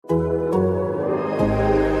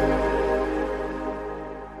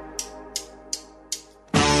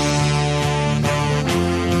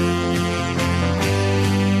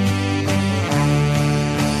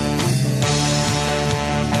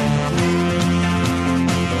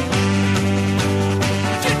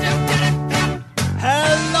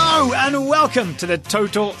Welcome to the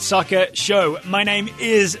Total Soccer Show. My name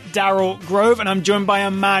is Daryl Grove, and I'm joined by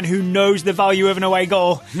a man who knows the value of an away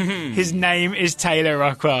goal. His name is Taylor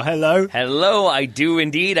Rockwell. Hello. Hello, I do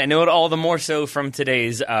indeed. I know it all the more so from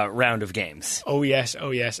today's round of games. Oh, yes,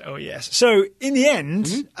 oh, yes, oh, yes. So, in the end,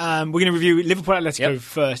 we're going to review Liverpool Atletico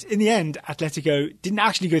first. In the end, Atletico didn't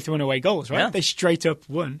actually go through on away goals, right? Yeah. They straight up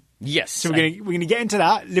won. Yes. So we're going to get into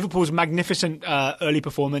that, Liverpool's magnificent early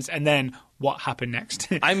performance, and then what happened next.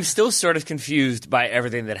 I'm still sort of confused by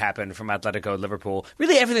everything that happened from Atletico Liverpool.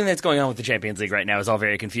 Really, everything that's going on with the Champions League right now is all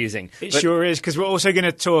very confusing. It sure is, because we're also going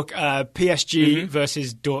to talk PSG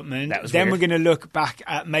versus Dortmund. Then weird. we're going to look back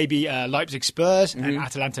at maybe Leipzig Spurs and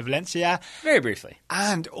Atalanta Valencia. Very briefly.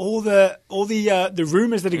 And all the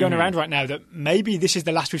rumours that are going around right now that maybe this is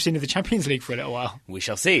the last we've seen of the Champions League for a little while. We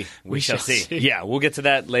shall see. We shall see. Yeah, we'll get to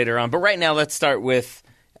that later on. But right now, let's start with,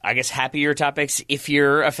 I guess, happier topics if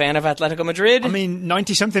you're a fan of Atletico Madrid. I mean,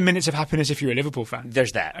 90-something minutes of happiness if you're a Liverpool fan.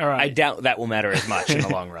 There's that. All right. I doubt that will matter as much in the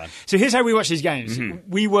long run. So here's how we watched these games.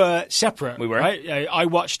 We were separate. We were. Right? I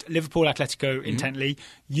watched Liverpool Atletico intently.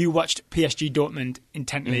 You watched PSG Dortmund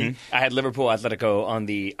intently. I had Liverpool Atletico on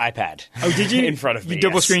the iPad. Oh, did you? In front of me. You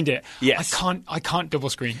double screened it. Yes. I can't double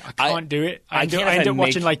screen. I can't do it. I can't end up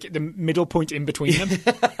watching like the middle point in between them.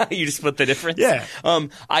 You just split the difference? Yeah.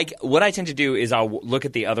 What I tend to do is I'll look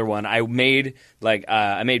at the other one. I made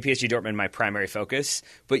PSG Dortmund my primary focus,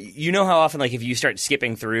 but you know how often, like, if you start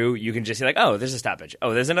skipping through, you can just say, like, oh, there's a stoppage.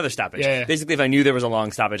 Oh, there's another stoppage. Yeah. Basically, if I knew there was a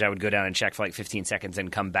long stoppage, I would go down and check for like 15 seconds and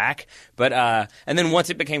come back. But and then once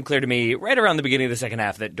it became clear to me right around the beginning of the second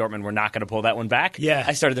half that Dortmund were not going to pull that one back,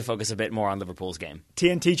 I started to focus a bit more on Liverpool's game.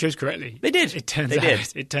 TNT chose correctly. They did. It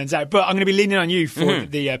turns out. But I'm going to be leaning on you for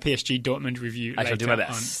the PSG Dortmund review I shall do my later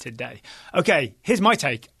best. on today. Okay, here's my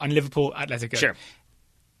take on Liverpool Atletico. Sure.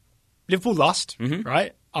 Liverpool lost,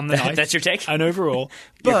 right, on the night. That's your take? And overall.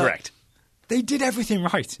 You're but correct. They did everything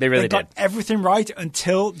right. They really got did. everything right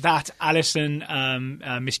until that Alisson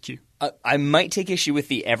miscue. I might take issue with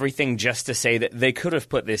the everything just to say that they could have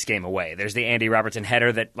put this game away. There's the Andy Robertson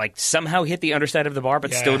header that somehow hit the underside of the bar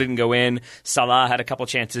but still didn't go in. Salah had a couple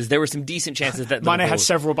chances. There were some decent chances that Mane had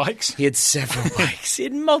several bikes. He had several bikes. He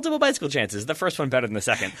had multiple bicycle chances. The first one better than the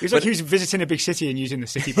second. It was like he was visiting a big city and using the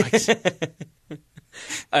city bikes.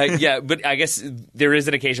 But I guess there is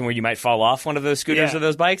an occasion where you might fall off one of those scooters or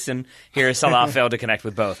those bikes, and here Salah failed to connect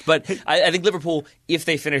with both. But I think Liverpool, if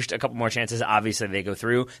they finished a couple more chances, obviously they go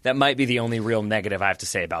through. That might be the only real negative I have to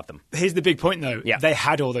say about them. Here's the big point, though. Yeah. They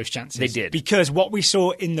had all those chances. They did. Because what we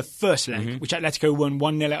saw in the first leg, which Atletico won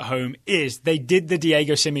 1-0 at home, is they did the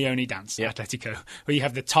Diego Simeone dance, Atletico, where you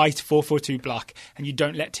have the tight 4-4-2 block and you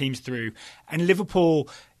don't let teams through. And Liverpool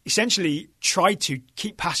essentially tried to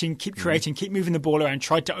keep passing, keep creating, keep moving the ball around,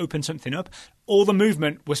 tried to open something up. All the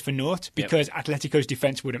movement was for naught because Atletico's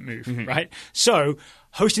defence wouldn't move, right? So,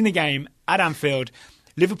 hosting the game at Anfield,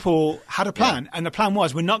 Liverpool had a plan, and the plan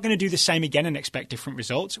was we're not going to do the same again and expect different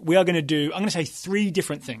results. We are going to do, I'm going to say, 3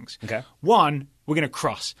 different things. Okay. One, we're going to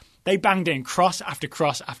cross. They banged in cross after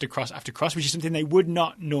cross after cross after cross, which is something they would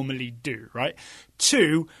not normally do, right?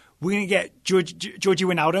 2, we're going to get Georgie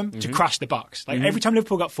Wijnaldum to crash the box. Like every time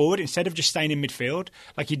Liverpool got forward, instead of just staying in midfield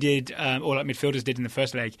like he did, or like midfielders did in the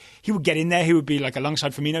first leg, he would get in there. He would be like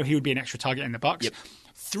alongside Firmino. He would be an extra target in the box.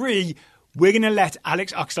 3, we're going to let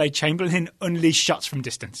Alex Oxlade-Chamberlain unleash shots from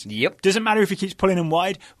distance. Doesn't matter if he keeps pulling them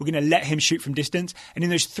wide. We're going to let him shoot from distance. And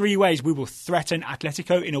in those 3 ways, we will threaten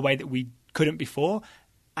Atletico in a way that we couldn't before.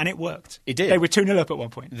 And it worked. It did. They were 2-0 up at one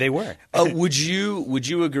point. They were. Would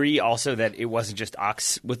you agree also that it wasn't just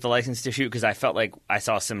Ox with the license to shoot? Because I felt like I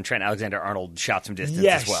saw some Trent Alexander-Arnold shots from distance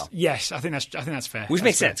as well. Yes, I think that's fair. Which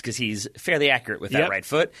makes sense because he's fairly accurate with that right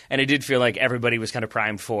foot. And it did feel like everybody was kind of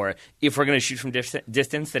primed for, if we're going to shoot from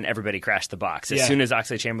distance, then everybody crashed the box. As soon as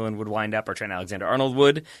Oxlade-Chamberlain would wind up or Trent Alexander-Arnold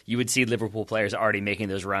would, you would see Liverpool players already making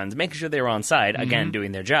those runs, making sure they were onside, again,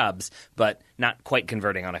 doing their jobs, but not quite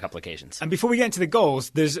converting on a couple occasions. And before we get into the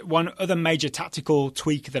goals, there's one other major tactical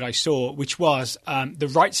tweak that I saw, which was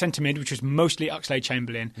the right centre mid, which was mostly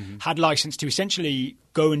Oxlade-Chamberlain, had licence to essentially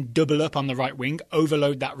go and double up on the right wing,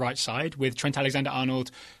 overload that right side with Trent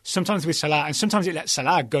Alexander-Arnold, sometimes with Salah, and sometimes it let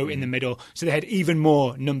Salah go in the middle, so they had even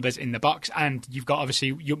more numbers in the box, and you've got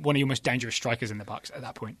obviously one of your most dangerous strikers in the box at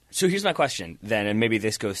that point. So here's my question then, and maybe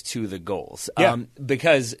this goes to the goals.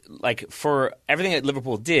 Because for everything that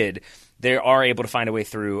Liverpool did, they are able to find a way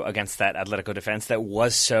through against that Atletico defense that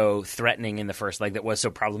was so threatening in the first leg, that was so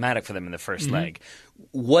problematic for them in the first leg.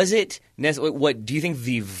 Was it what do you think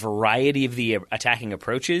the variety of the attacking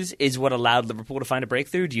approaches is what allowed Liverpool to find a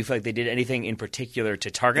breakthrough? Do you feel like they did anything in particular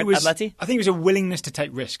to target Atleti? I think it was a willingness to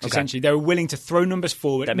take risks, essentially. They were willing to throw numbers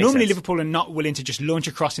forward. Normally, Liverpool are not willing to just launch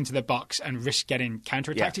a cross into the box and risk getting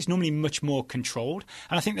counter-attacked. It's normally much more controlled.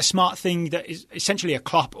 And I think the smart thing that is essentially a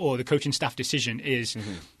Klopp or the coaching staff decision is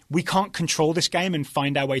we can't control this game and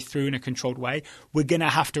find our way through in a controlled way. We're going to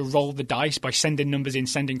have to roll the dice by sending numbers in,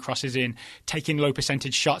 sending crosses in, taking low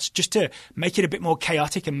percentage shots just to make it a bit more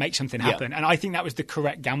chaotic and make something happen. And I think that was the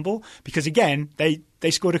correct gamble because, again,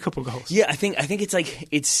 they scored a couple goals. Yeah, I think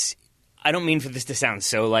it's I don't mean for this to sound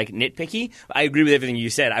so nitpicky. I agree with everything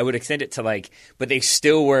you said. I would extend it to but they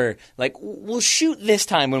still were we'll shoot this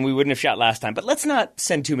time when we wouldn't have shot last time, but let's not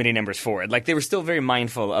send too many numbers forward. They were still very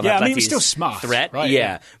mindful of Atleti's it was still smart threat. Right,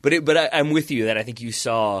 yeah. But I'm with you that I think you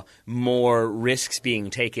saw more risks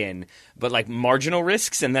being taken, but marginal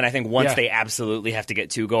risks. And then I think once they absolutely have to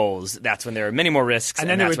get 2 goals, that's when there are many more risks,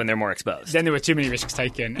 and that's when they're more exposed. Then there were too many risks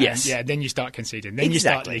taken. Yes. And, then you start conceding. Then you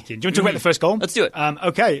start leaking. Do you want to talk about the first goal? Let's do it.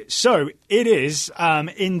 Okay, so it is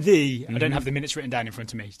in the... I don't have the minutes written down in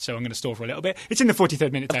front of me, so I'm going to stall for a little bit. It's in the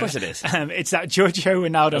 43rd minute. Of course it is. It's that Giorgio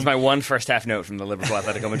Wijnaldum... That's my one first-half note from the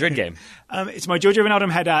Liverpool-Atletico Madrid game. It's my Giorgio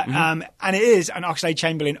Wijnaldum header, and it is an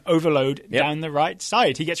Oxlade-Chamberlain overload down the right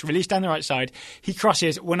side. He gets released down the right side. He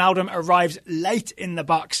crosses. Wijnaldum arrives late in the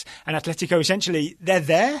box, and Atletico, essentially, they're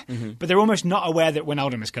there, but they're almost not aware that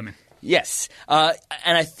Wijnaldum is coming. Yes. And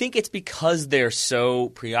I think it's because they're so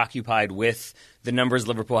preoccupied with the numbers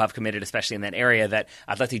Liverpool have committed, especially in that area, that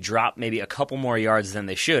Atleti drop maybe a couple more yards than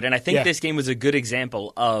they should. And I think this game was a good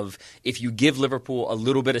example of if you give Liverpool a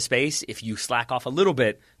little bit of space, if you slack off a little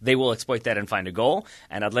bit, they will exploit that and find a goal.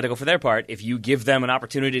 And Atletico, for their part, if you give them an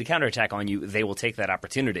opportunity to counterattack on you, they will take that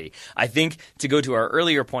opportunity. I think to go to our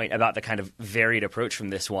earlier point about the kind of varied approach from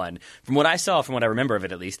this one, from what I saw, from what I remember of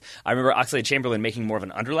it at least, I remember Oxlade-Chamberlain making more of an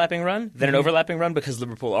underlapping run than an overlapping run because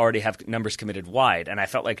Liverpool already have numbers committed wide. And I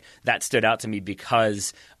felt like that stood out to me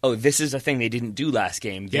because, this is a thing they didn't do last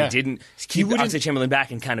game. They didn't keep Oxlade-Chamberlain back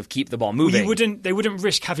and kind of keep the ball moving. Well, they wouldn't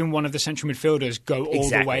risk having one of the central midfielders go all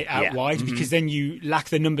the way out wide because then you lack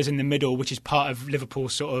the numbers in the middle, which is part of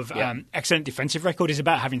Liverpool's sort of excellent defensive record is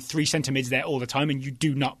about having 3 centre mids there all the time and you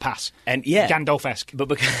do not pass. And Gandalf-esque. But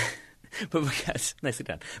because nicely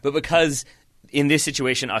done. But because in this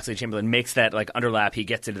situation, Oxlade-Chamberlain makes that underlap. He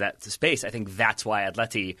gets into that space. I think that's why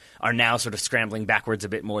Atleti are now sort of scrambling backwards a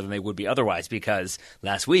bit more than they would be otherwise. Because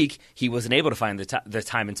last week he wasn't able to find the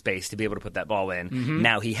time and space to be able to put that ball in.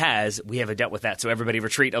 Now he has. We haven't dealt with that. So everybody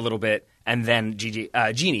retreat a little bit, and then Gini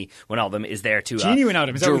Wijnaldum is there to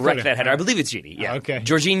direct that header. I believe it's Gini. Yeah. Okay.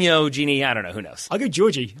 Jorginho, Gini. I don't know. Who knows? I'll go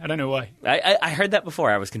Georgie. I don't know why. I heard that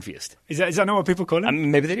before. I was confused. Is that not what people call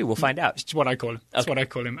him? Maybe they do. We'll find out. It's what I call him. That's what I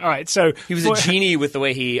call him. All right. So he was a genie with the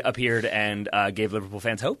way he appeared and gave Liverpool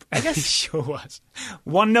fans hope, I guess. He sure was.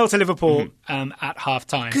 1-0 to Liverpool at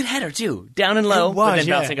half-time. Good header, too. Down and low, but then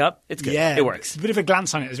bouncing up. It's good. Yeah. It works. A bit of a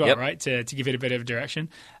glance on it as well, right, to give it a bit of direction.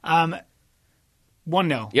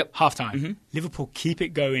 1-0, half-time. Liverpool keep it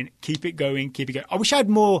going. I wish I had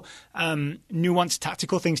more nuanced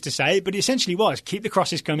tactical things to say, but it essentially was keep the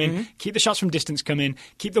crosses coming, keep the shots from distance coming,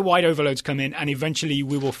 keep the wide overloads coming, and eventually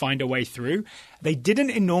we will find a way through. They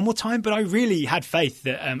didn't in normal time, but I really had faith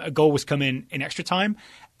that a goal was coming in extra time.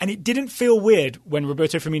 And it didn't feel weird when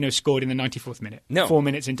Roberto Firmino scored in the 94th minute, 4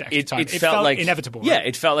 minutes into extra time. It felt like inevitable. Yeah, right?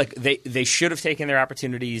 It felt like they should have taken their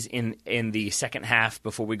opportunities in the second half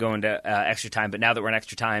before we go into extra time. But now that we're in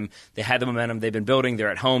extra time, they had the momentum. They've been building. They're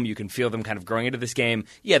at home. You can feel them kind of growing into this game.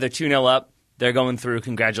 Yeah, they're 2-0 up. They're going through.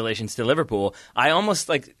 Congratulations to Liverpool. I almost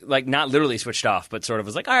like not literally switched off, but sort of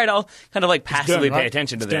was like, all right, I'll kind of passively pay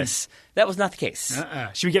attention to this. That was not the case.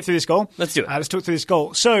 Should we get through this goal? Let's do it. Let's talk through this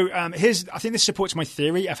goal. So I think this supports my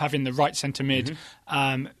theory of having the right centre mid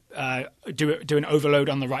do an overload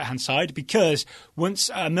on the right-hand side because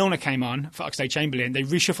once Milner came on for Oxlade-Chamberlain, they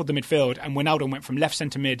reshuffled the midfield and Wijnaldum went from left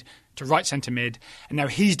centre mid to right centre mid, and now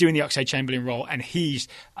he's doing the Oxlade-Chamberlain role and he's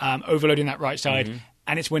overloading that right side.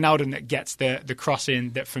 And it's Wijnaldum that gets the cross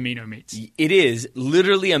in that Firmino meets. It is.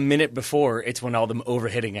 Literally a minute before, it's Wijnaldum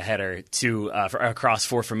overhitting a header across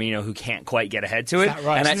for Firmino, who can't quite get ahead to it. Is that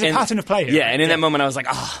right? So there's a pattern of play here. Yeah, and in that moment I was like,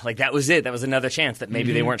 that was it. That was another chance that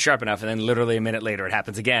maybe they weren't sharp enough. And then literally a minute later it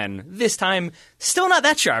happens again. This time, still not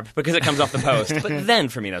that sharp because it comes off the post. But then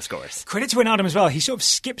Firmino scores. Credit to Wijnaldum as well. He sort of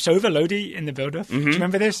skips over Lodi in the build-up. Do you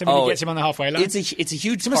remember this? He gets him on the halfway line. It's a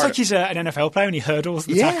huge It's almost like he's an NFL player and he hurdles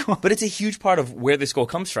the tackle. But it's a huge part of where this goal goal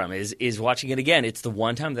comes from is watching it again. It's the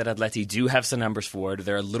one time that Atleti do have some numbers forward.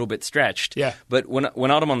 They're a little bit stretched. Yeah. But when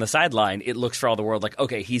Wijnaldum on the sideline, it looks for all the world like,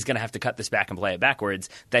 okay, he's going to have to cut this back and play it backwards.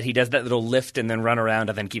 That he does that little lift and then run around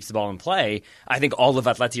and then keeps the ball in play. I think all of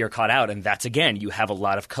Atleti are caught out, and that's, again, you have a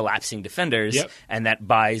lot of collapsing defenders, and that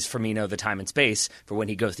buys Firmino the time and space for when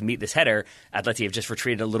he goes to meet this header. Atleti have just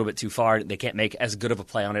retreated a little bit too far. They can't make as good of a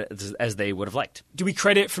play on it as they would have liked. Do we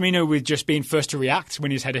credit Firmino with just being first to react when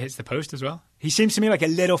his header hits the post as well? He seems to me like a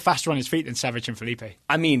little faster on his feet than Savic and Felipe.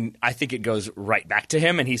 I mean, I think it goes right back to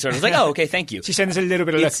him, and he sort of was like, oh, okay, thank you. So you're saying there's a little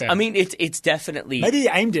bit of luck there? I mean, it's definitely... Maybe he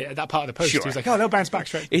aimed it at that part of the post. Sure. He was like, oh, they'll bounce back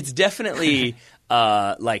straight. It's definitely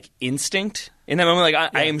like instinct in that moment.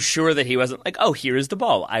 Like, I am sure that he wasn't like, oh, here is the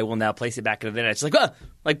ball. I will now place it back into the net. It's like, oh,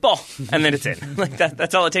 like ball. And then it's in. Like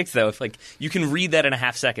that's all it takes, though. If like you can read that in a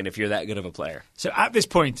half second if you're that good of a player. So at this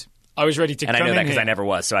point... I was ready to come in. And I know that because I never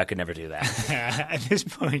was, so I could never do that. At this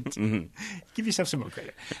point, give yourself some more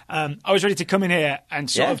credit. I was ready to come in here and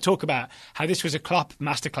sort of talk about how this was a Klopp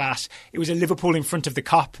masterclass. It was a Liverpool in front of the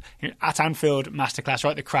Kop at Anfield masterclass,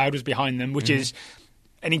 right? The crowd was behind them, which is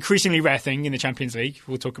an increasingly rare thing in the Champions League.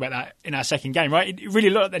 We'll talk about that in our second game, right? It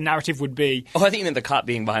really looked like the narrative would be... Oh, I think you meant the Kop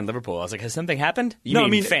being behind Liverpool. I was like, has something happened? I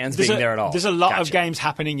mean fans being there at all? There's a lot of games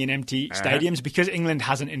happening in empty stadiums because England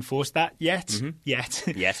hasn't enforced that yet. Yet.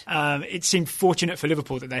 It seemed fortunate for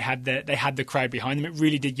Liverpool that they had the crowd behind them. It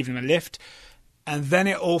really did give them a lift. And then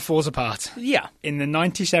it all falls apart. Yeah. In the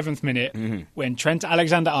 97th minute, when Trent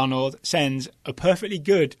Alexander-Arnold sends a perfectly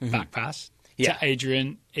good back pass to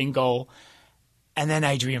Adrian in goal... And then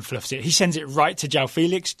Adrian fluffs it. He sends it right to João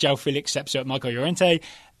Felix. João Felix steps up Marco Llorente,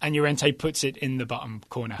 and Llorente puts it in the bottom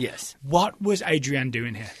corner. Yes. What was Adrian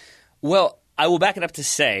doing here? Well, I will back it up to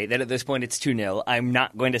say that at this point it's 2-0. I'm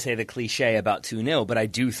not going to say the cliche about 2-0, but I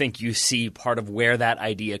do think you see part of where that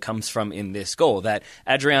idea comes from in this goal. That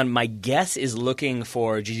Adrian, my guess, is looking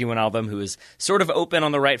for Gigi Wijnaldum, who is sort of open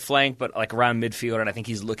on the right flank, but like around midfield, and I think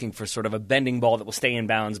he's looking for sort of a bending ball that will stay in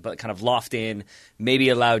bounds, but kind of loft in, maybe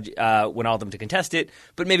allow Wijnaldum to contest it,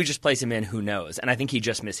 but maybe just place him in, who knows. And I think he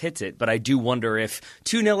just mishits it, but I do wonder if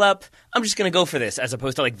 2-0 up, I'm just going to go for this, as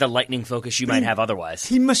opposed to like the lightning focus you might have otherwise.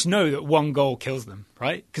 He must know that one goal kills them,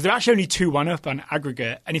 right? Because they're actually only 2-1 up on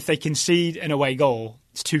aggregate, and if they concede an away goal,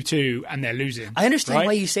 it's 2-2 and they're losing. I understand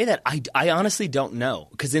why you say that. I honestly don't know.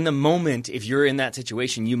 Because in the moment, if you're in that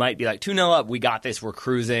situation, you might be like, 2-0 up, we got this, we're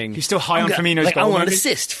cruising. He's still high on Firmino's goal. I want an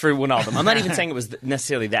assist for Wijnaldum. I'm not even saying it was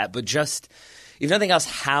necessarily that, but just, if nothing else,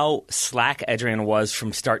 how slack Adrian was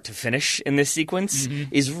from start to finish in this sequence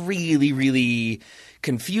is really, really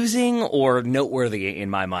confusing or noteworthy in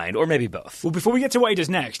my mind, or maybe both. Well, before we get to what he does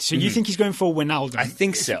next, so you think he's going for Wijnaldum? I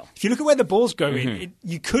think so. If you look at where the ball's going,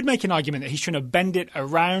 you could make an argument that he's trying to bend it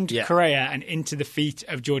around Correa and into the feet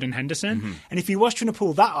of Jordan Henderson. And if he was trying to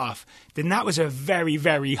pull that off, then that was a very,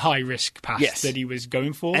 very high-risk pass that he was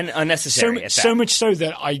going for. And unnecessary so much so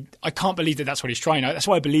that I can't believe that that's what he's trying. That's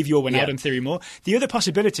why I believe your Wijnaldum theory more. The other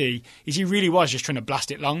possibility is he really was just trying to blast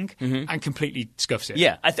it long and completely scuffs it.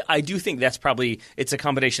 Yeah, I do think that's probably... It's a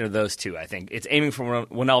combination of those two, I think. It's aiming for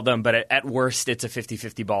Wijnaldum, but at worst, it's a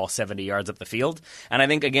 50-50 ball 70 yards up the field. And I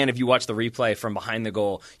think, again, if you watch the replay from behind the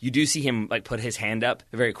goal, you do see him like put his hand up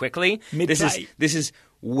very quickly. Mid-play. This is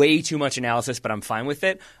way too much analysis, but I'm fine with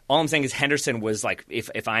it. All I'm saying is Henderson was like,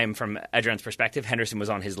 if I am from Adrian's perspective, Henderson was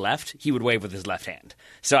on his left. He would wave with his left hand.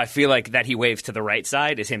 So I feel like that he waves to the right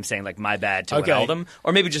side is him saying like, my bad to Wijnaldum,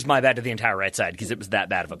 or maybe just my bad to the entire right side because it was that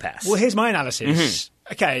bad of a pass. Well, here's my analysis.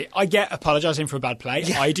 Okay, I get apologising for a bad play.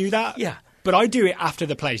 Yeah. I do that. Yeah. But I do it after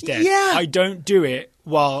the play's dead. Yeah. I don't do it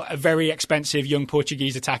while a very expensive young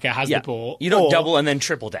Portuguese attacker has the ball. You don't double and then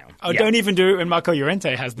triple down. I don't even do it when Marco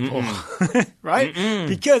Llorente has the ball. Right?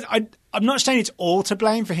 Because I'm not saying it's all to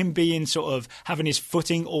blame for him being sort of having his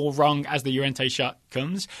footing all wrong as the Llorente shot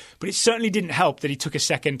comes, but it certainly didn't help that he took a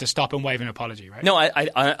second to stop and wave an apology, right? No,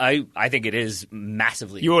 I think it is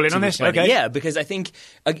massively. You all in on this? Okay. Yeah, because I think,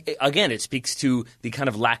 again, it speaks to the kind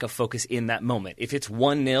of lack of focus in that moment. If it's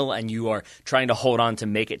 1-0 and you are trying to hold on to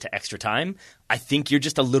make it to extra time, I think you're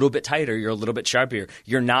just a little bit tighter. You're a little bit sharper.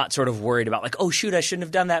 You're not sort of worried about like, oh, shoot, I shouldn't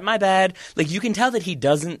have done that. My bad. Like, you can tell that he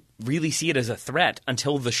doesn't really see it as a threat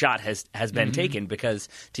until the shot has been taken because,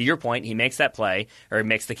 to your point, he makes that play or he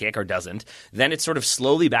makes the kick or doesn't. Then it's sort of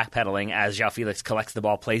slowly backpedaling as João Felix collects the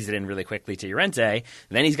ball, plays it in really quickly to Llorente.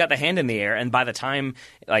 Then he's got the hand in the air, and by the time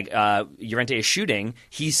Llorente is shooting,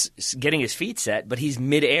 he's getting his feet set, but he's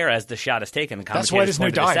midair as the shot is taken. That's why there's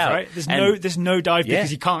no dive, right? There's no dive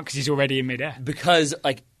because he can't because he's already in midair. Because,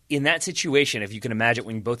 like, in that situation, if you can imagine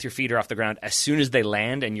when both your feet are off the ground, as soon as they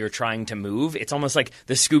land and you're trying to move, it's almost like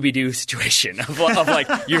the Scooby-Doo situation of like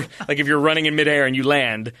you're like if you're running in midair and you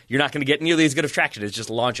land, you're not going to get nearly as good of traction as just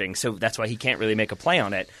launching. So that's why he can't really make a play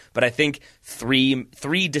on it. But I think three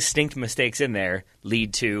distinct mistakes in there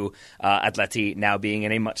lead to Atleti now being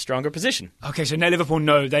in a much stronger position. Okay, so now Liverpool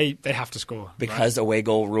know they have to score. Because away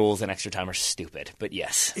goal rules and extra time are stupid. But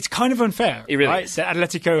yes. It's kind of unfair. It really right? is. That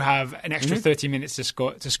Atletico have an extra 30 minutes to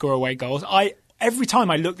score away goals. Every time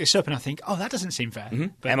I look this up and I think, that doesn't seem fair.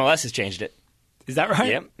 But MLS has changed it. Is that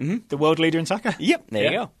right? Yep. The world leader in soccer? Yep.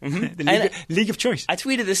 There you go. The league of choice. I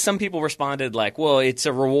tweeted this. Some people responded like, well, it's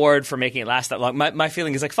a reward for making it last that long. My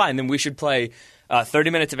feeling is like, fine, then we should play 30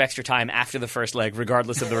 minutes of extra time after the first leg,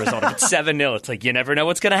 regardless of the result. If it's 7-0, it's like, you never know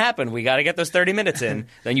what's going to happen. We got to get those 30 minutes in.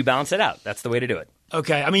 Then you balance it out. That's the way to do it.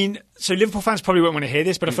 Okay, I mean, so Liverpool fans probably won't want to hear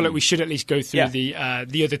this, but I feel like we should at least go through the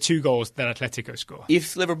other 2 goals that Atletico score.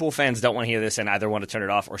 If Liverpool fans don't want to hear this and either want to turn it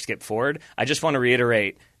off or skip forward, I just want to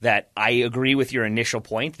reiterate that I agree with your initial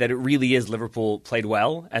point that it really is Liverpool played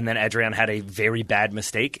well, and then Adrian had a very bad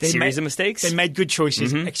series of mistakes. They made good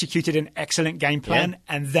choices, executed an excellent game plan,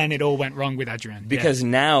 and then it all went wrong with Adrian. Because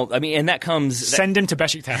now, I mean, and that comes... Send him to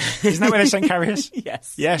Besiktas. Isn't that where they sent Karius?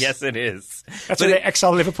 Yes. Yes, it is. That's where they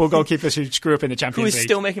exile Liverpool goalkeepers who screw up in the Champions League. Who is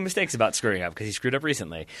still making mistakes about screwing up because he screwed up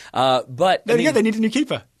recently. But there you go. They need a new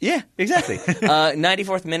keeper. Yeah, exactly.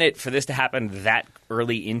 94th minute for this to happen that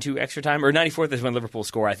early into extra time, or 94th is when Liverpool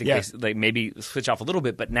score. I think they maybe switch off a little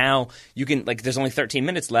bit, but now you can there's only 13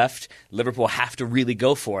 minutes left. Liverpool have to really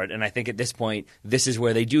go for it, and I think at this point, this is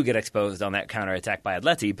where they do get exposed on that counterattack by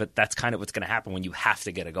Atleti. But that's kind of what's going to happen when you have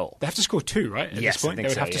to get a goal. They have to score 2, right? At yes, this point, I think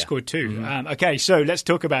they would have to score 2. Mm-hmm. Okay, so let's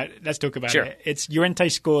talk about sure. it. It's Llorente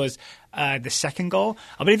scores the second goal.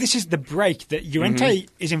 I believe this is the break that Llorente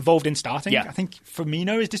is involved in starting. Yeah. I think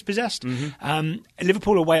Firmino is dispossessed.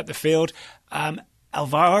 Liverpool away up the field.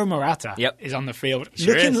 Alvaro Morata is on the field,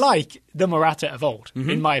 looking like the Morata of old,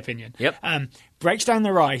 in my opinion. Breaks down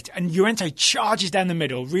the right, and Llorente charges down the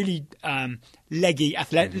middle, really leggy,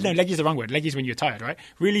 no, leggy is the wrong word. Leggy is when you're tired, right?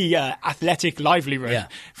 Really athletic, lively run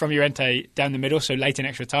from Llorente down the middle, so late in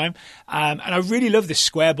extra time. And I really love this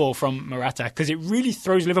square ball from Morata because it really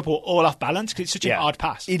throws Liverpool all off balance because it's such an odd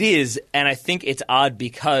pass. It is, and I think it's odd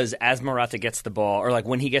because as Morata gets the ball, or like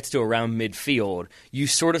when he gets to around midfield, you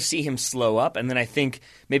sort of see him slow up, and then I think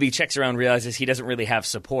maybe he checks around, realizes he doesn't really have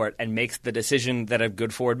support, and makes the decision that a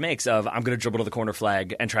good forward makes of, I'm going to dribble to the corner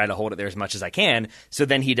flag and try to hold it there as much as I can. So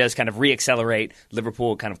then he does kind of reaccelerate.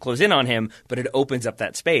 Liverpool kind of close in on him, but it opens up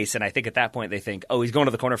that space. And I think at that point they think, he's going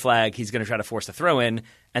to the corner flag. He's going to try to force the throw in.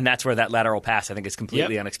 And that's where that lateral pass, I think, is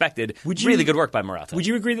completely unexpected. Really good work by Morata. Would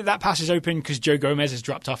you agree that pass is open because Joe Gomez has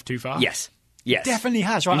dropped off too far? Yes. Yes. Definitely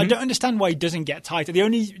has, right? I don't understand why he doesn't get tighter. The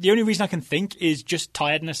only reason I can think is just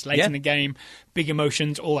tiredness late in the game, big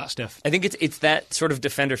emotions, all that stuff. I think it's that sort of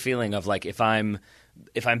defender feeling of like if I'm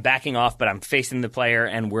backing off but I'm facing the player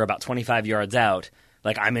and we're about 25 yards out,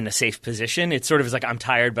 like I'm in a safe position. It sort of is like I'm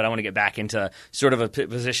tired, but I want to get back into sort of a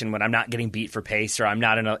position when I'm not getting beat for pace or I'm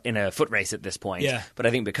not in a foot race at this point. Yeah. But I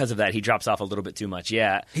think because of that, he drops off a little bit too much.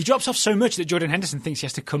 Yeah. He drops off so much that Jordan Henderson thinks he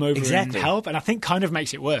has to come over and help, and I think kind of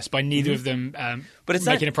makes it worse by neither of them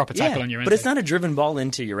making a proper tackle on Llorente. But it's not a driven ball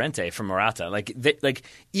into Llorente from Morata. Like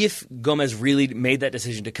if Gomez really made that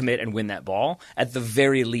decision to commit and win that ball, at the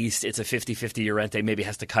very least, it's a 50-50 Llorente maybe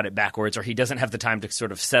has to cut it backwards, or he doesn't have the time to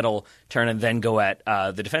sort of settle, turn, and then go at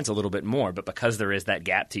the defense a little bit more. But because there is that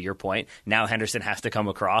gap, to your point, now Henderson has to come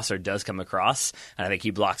across or does come across, and I think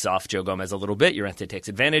he blocks off Joe Gomez a little bit. Llorente takes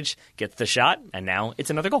advantage, gets the shot, and now it's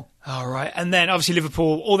another goal. All right. And then obviously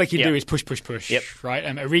Liverpool, all they can do is push, right?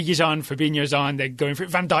 Origi's on, Fabinho's on, they're going for it.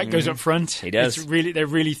 Van Dijk goes up front. He does. They're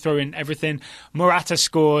really throwing everything. Morata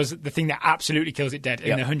scores the thing that absolutely kills it dead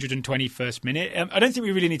in the 121st minute. I don't think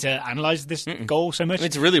we really need to analyse this goal so much.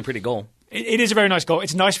 It's really a pretty goal. It is a very nice goal.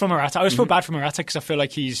 It's nice for Morata. I always feel bad for Morata because I feel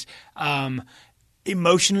like he's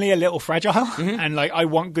emotionally a little fragile, and like I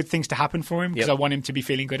want good things to happen for him because I want him to be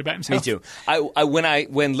feeling good about himself. Me too. When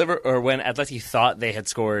Atleti thought they had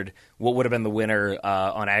scored what would have been the winner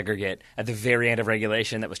on aggregate at the very end of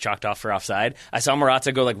regulation that was chalked off for offside, I saw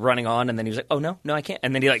Morata go like running on, and then he was like, "Oh no, I can't,"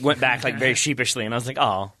 and then he like went back like very sheepishly, and I was like,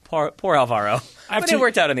 "Oh, poor Alvaro." But it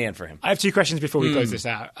worked out in the end for him. I have 2 questions before we close this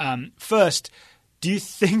out. First, do you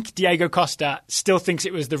think Diego Costa still thinks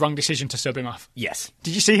it was the wrong decision to sub him off? Yes.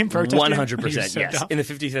 Did you see him protesting? 100%, yes. In the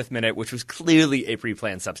 55th minute, which was clearly a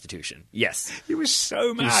pre-planned substitution. Yes. He was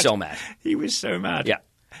so mad. He was so mad. Yeah.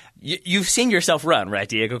 You've seen yourself run, right,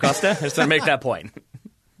 Diego Costa? I just want to make that point.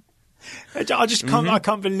 I just can't. I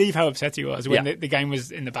can't believe how upset he was when the game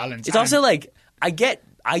was in the balance. It's also like I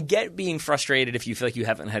get being frustrated if you feel like you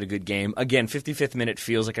haven't had a good game. Again, 55th minute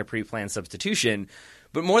feels like a pre-planned substitution.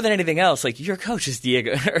 But more than anything else, like, your coach is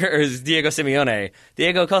Diego Simeone,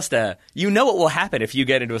 Diego Costa. You know what will happen if you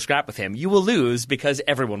get into a scrap with him. You will lose because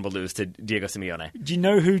everyone will lose to Diego Simeone. Do you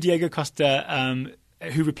know who Diego Costa,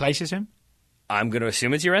 who replaces him? I'm going to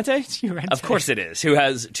assume it's Llorente? It's Llorente. Of course it is. Who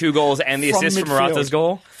has 2 goals and the assist from Morata's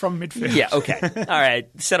goal? From midfield. Yeah, okay. All right.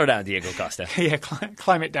 Settle down, Diego Costa. Yeah,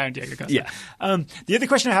 climb it down, Diego Costa. Yeah. The other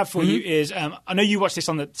question I have for you is, I know you watched this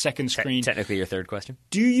on the second screen. Technically your third question.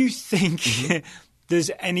 Do you think there's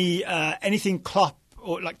anything Klopp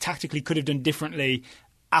or like tactically could have done differently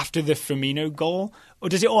after the Firmino goal? Or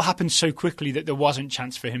does it all happen so quickly that there wasn't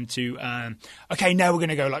chance for him to, okay, now we're going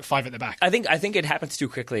to go like 5 at the back? I think it happens too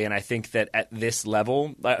quickly, and I think that at this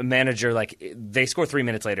level, a manager, like, they score 3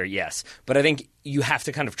 minutes later, yes. But I think you have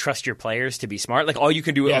to kind of trust your players to be smart. Like, all you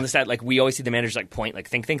can do on the stat, like, we always see the managers, like, point, like,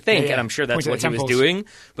 think, and I'm sure that's what he was doing.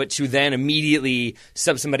 But to then immediately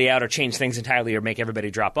sub somebody out or change things entirely or make everybody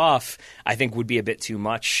drop off, I think would be a bit too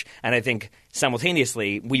much. And I think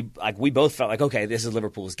simultaneously, we both felt like, okay, this is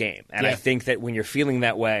Liverpool's game. And I think that when you're feeling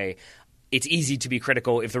that way, it's easy to be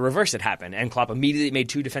critical if the reverse had happened and Klopp immediately made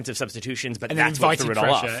 2 defensive substitutions, but that's what threw it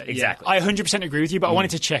all off. Exactly. I 100% agree with you, but I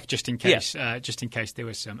wanted to check just in case there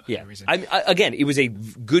was some other reason. Again, it was a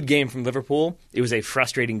good game from Liverpool. It was a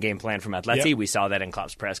frustrating game plan from Atleti. Yep. We saw that in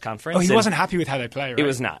Klopp's press conference. Oh, he wasn't happy with how they play, right? It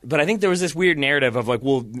was not. But I think there was this weird narrative of, like,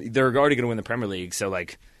 well, they're already going to win the Premier League, so,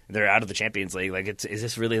 like, they're out of the Champions League. Like, is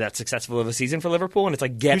this really that successful of a season for Liverpool? And it's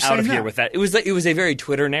like, get out of here with that. It was a very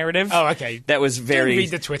Twitter narrative. Oh, okay. That was very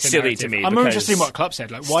read the Twitter silly narrative. to me. I'm more interested in what Klopp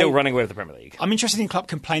said. Like, why still running away with the Premier League? I'm interested in Klopp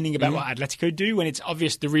complaining about what Atletico do when it's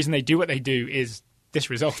obvious the reason they do what they do is this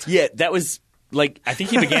result. Yeah, that was. Like, I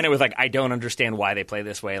think he began it with, like, I don't understand why they play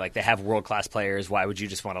this way. Like, they have world-class players. Why would you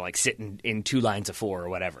just want to, like, sit in 2 lines of 4 or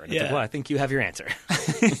whatever? And it's like, well, I think you have your answer.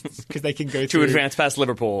 Because they can go through... to advance past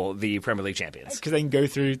Liverpool, the Premier League champions. Because they can go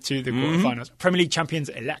through to the quarterfinals. Premier League champions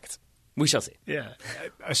elect. We shall see. Yeah,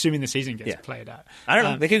 assuming the season gets played out. I don't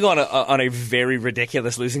know. They could go on a very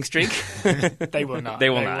ridiculous losing streak. They will not. They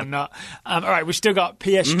will not. All right, we've still got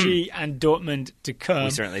PSG and Dortmund to come. We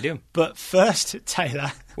certainly do. But first,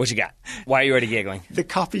 Taylor. What you got? Why are you already giggling? The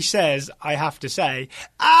copy says, I have to say,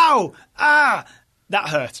 ow! Ah! That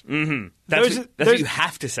hurt. Mm-hmm. That's what you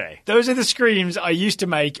have to say. Those are the screams I used to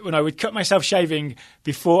make when I would cut myself shaving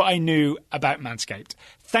before I knew about Manscaped.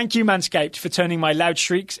 Thank you, Manscaped, for turning my loud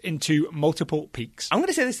shrieks into multiple peaks. I'm going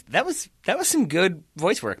to say this. That was some good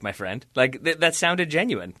voice work, my friend. Like, that sounded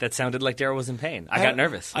genuine. That sounded like Daryl was in pain. I got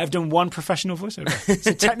nervous. I've done one professional voiceover.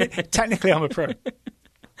 So technically, I'm a pro.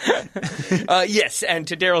 Yes, and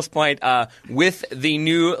to Daryl's point, with the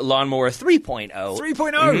new Lawnmower 3.0.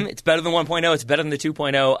 3.0! It's better than 1.0. It's better than the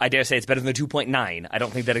 2.0. I dare say it's better than the 2.9. I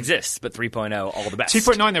don't think that exists, but 3.0, all the best.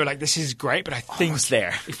 2.9, they were like, this is great, but I think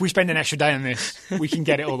there. If we spend an extra day on this, we can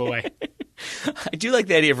get it all the way. I do like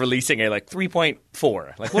the idea of releasing a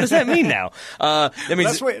 3.4. Like, what does that mean now? That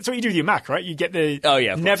means that's what you do with your Mac, right? You get the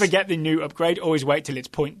never get the new upgrade. Always wait till it's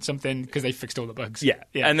point something because they fixed all the bugs. Yeah,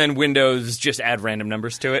 and then Windows just add random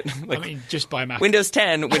numbers to it. Like, I mean, just buy Mac. Windows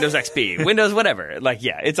 10, Windows XP, Windows whatever. Like,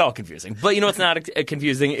 yeah, it's all confusing. But you know what's not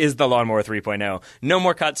confusing is the Lawnmower 3.0. No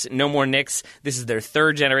more cuts, no more nicks. This is their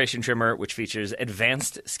 3rd generation trimmer, which features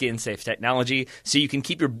advanced skin-safe technology, so you can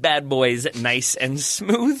keep your bad boys nice and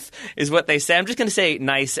smooth. Is what they say. I'm just going to say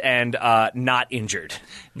nice and not injured.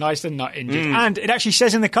 Nice and not injured. And it actually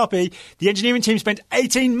says in the copy, the engineering team spent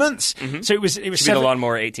 18 months. So it was the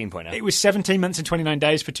Lawnmower 18.0. It was 17 months and 29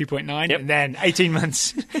 days for 2.9, and then 18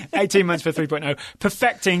 months for 3.0,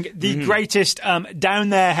 perfecting the greatest down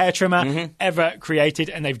there hair trimmer ever created,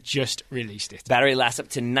 and they've just released it. Battery lasts up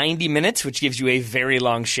to 90 minutes, which gives you a very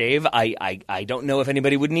long shave. I don't know if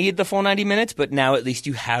anybody would need the full 90 minutes, but now at least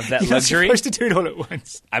you have that luxury. You're supposed to do it all at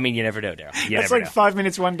once. I mean, you never know, Daryl. That's like 5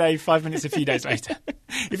 minutes one day, 5 minutes a few days later.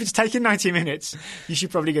 If it's taken 90 minutes, you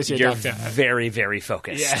should probably go see a doctor. You're very, very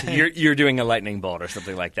focused. Yeah. You're doing a lightning bolt or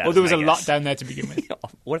something like that. Well, there was a lot down there to begin with.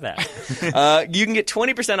 Or that. You can get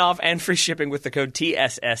 20% off and free shipping with the code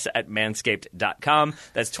TSS at manscaped.com.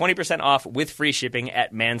 That's 20% off with free shipping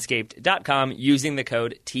at manscaped.com using the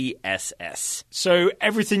code TSS. So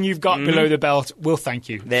everything you've got below the belt, we'll thank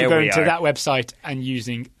you for going to that website and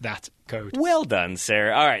using that code. Well done,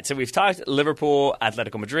 sir. All right, so we've talked Liverpool,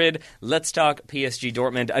 Atletico Madrid. Let's talk PSG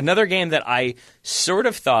Dortmund. Another game that I sort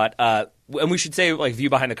of thought, and we should say, like, view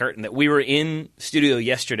behind the curtain, that we were in studio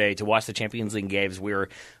yesterday to watch the Champions League games. We were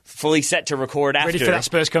fully set to record after. Ready for that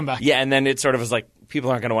Spurs comeback. Yeah, and then it sort of was like, people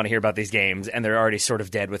aren't going to want to hear about these games, and they're already sort of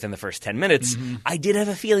dead within the first 10 minutes, I did have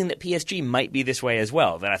a feeling that PSG might be this way as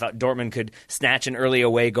well, that I thought Dortmund could snatch an early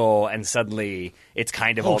away goal, and suddenly it's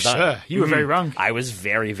kind of all done. Sir, you were very wrong. I was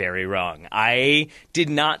very, very wrong. I did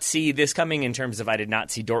not see this coming in terms of I did not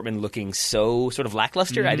see Dortmund looking so sort of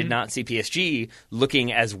lackluster. I did not see PSG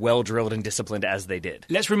looking as well-drilled and disciplined as they did.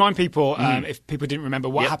 Let's remind people, if people didn't remember,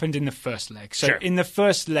 what happened in the first leg. So in the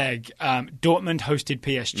first leg, Dortmund hosted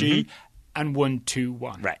PSG and won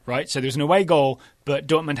 2-1. Right? So there was an away goal, but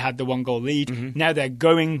Dortmund had the 1-goal lead. Now they're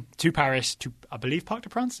going to Paris, to, I believe, Parc des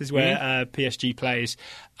Princes is where PSG plays.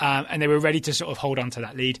 And they were ready to sort of hold on to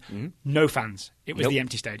that lead. No fans. It was the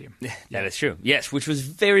empty stadium. That is true. Yes, which was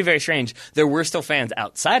very, very strange. There were still fans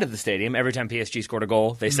outside of the stadium. Every time PSG scored a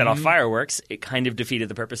goal, they set off fireworks. It kind of defeated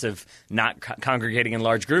the purpose of not congregating in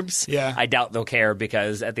large groups. Yeah. I doubt they'll care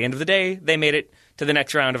because at the end of the day, they made it to the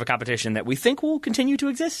next round of a competition that we think will continue to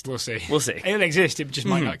exist. We'll see. We'll see. It'll exist. It just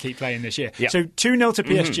might not keep playing this year. Yep. So 2-0 to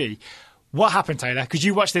PSG. What happened, Taylor? Because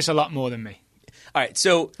you watched this a lot more than me. All right,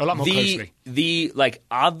 so a lot more closely. The like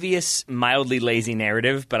obvious, mildly lazy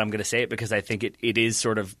narrative, but I'm going to say it because I think it is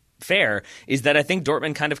sort of fair, is that I think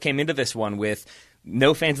Dortmund kind of came into this one with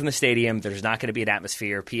no fans in the stadium. There's not going to be an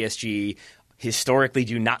atmosphere. PSG historically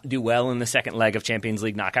do not do well in the second leg of Champions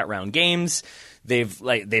League knockout round games. They've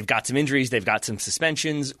got some injuries, they've got some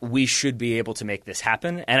suspensions. We should be able to make this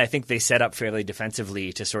happen, and I think they set up fairly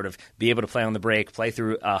defensively to sort of be able to play on the break, play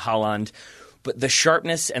through Haaland. But the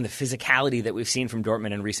sharpness and the physicality that we've seen from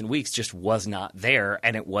Dortmund in recent weeks just was not there,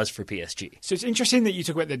 and it was for PSG. So it's interesting that you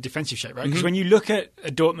talk about the defensive shape, right? Because when you look at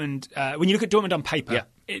Dortmund, on paper,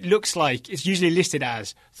 it looks like it's usually listed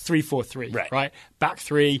as 3-4-3, right? Back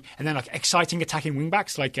three, and then like exciting attacking wing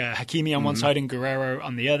backs like Hakimi on one side and Guerrero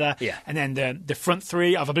on the other. Yeah. And then the front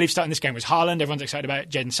three, I believe starting this game was Haaland, everyone's excited about,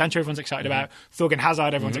 Jadon Sancho, everyone's excited about, Thorgan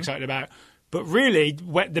Hazard, everyone's excited about. But really,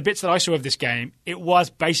 the bits that I saw of this game, it was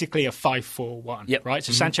basically a 5-4-1, right?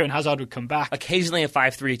 So Sancho and Hazard would come back. Occasionally a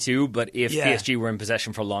 5-3-2, but if PSG were in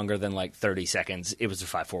possession for longer than like 30 seconds, it was a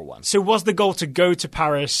 5-4-1. So was the goal to go to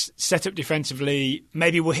Paris, set up defensively,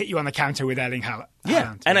 maybe we'll hit you on the counter with Erling Haaland?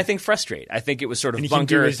 Yeah, and I think frustrate. I think it was sort of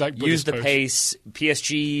bunker, use the pace.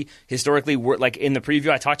 PSG, historically, were like in the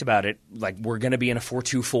preview I talked about it, like we're going to be in a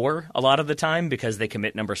 4-2-4 a lot of the time because they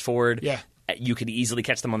commit numbers forward. Yeah. You could easily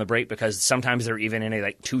catch them on the break because sometimes they're even in a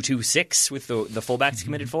like 2-2-6 with the fullbacks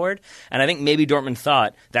committed forward. And I think maybe Dortmund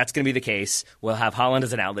thought that's going to be the case. We'll have Haaland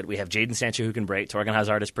as an outlet. We have Jadon Sancho who can break. Thorgan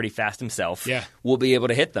Hazard is pretty fast himself. Yeah. We'll be able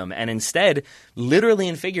to hit them. And instead, literally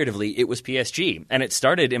and figuratively, it was PSG. And it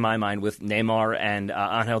started, in my mind, with Neymar and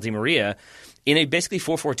Angel Di Maria in a basically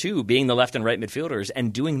 4-4-2, being the left and right midfielders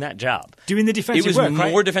and doing that job. Doing the defensive work, It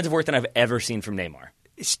was more defensive work than I've ever seen from Neymar.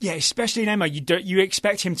 Yeah, especially Neymar. You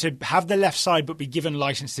expect him to have the left side but be given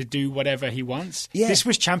license to do whatever he wants. Yeah. This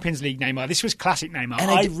was Champions League Neymar. This was classic Neymar.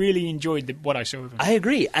 And I really enjoyed what I saw of him. I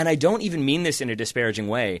agree. And I don't even mean this in a disparaging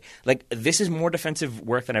way. Like, this is more defensive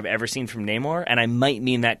work than I've ever seen from Neymar, and I might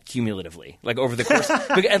mean that cumulatively. Like, over the course.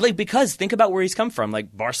 because think about where he's come from.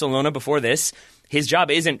 Like, Barcelona before this, his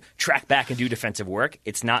job isn't track back and do defensive work.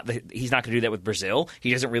 He's not going to do that with Brazil.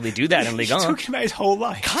 He doesn't really do that in Ligue 1. He's talking about his whole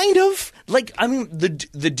life. Kind of. Like, I mean,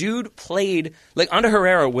 the dude played... Like, Ander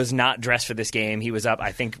Herrera was not dressed for this game. He was up,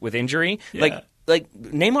 I think, with injury. Yeah. Like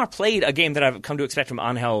Neymar played a game that I've come to expect from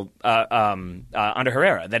Angel Ander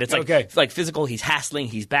Herrera. That it's like physical. He's hassling.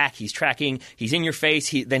 He's back. He's tracking. He's in your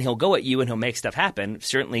face. Then he'll go at you and he'll make stuff happen.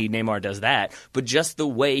 Certainly Neymar does that. But just the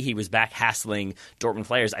way he was back hassling Dortmund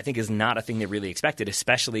players, I think, is not a thing they really expected.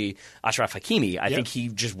 Especially Achraf Hakimi. I think he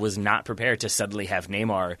just was not prepared to suddenly have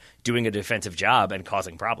Neymar doing a defensive job and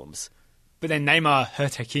causing problems. But then Neymar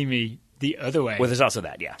hurt Hakimi the other way. Well, there's also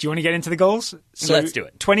that, yeah. Do you want to get into the goals? So, let's do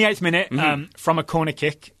it. 28th minute from a corner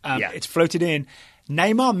kick. It's floated in.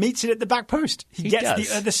 Neymar meets it at the back post. He gets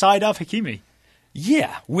the other side of Hakimi.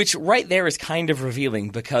 Yeah, which right there is kind of revealing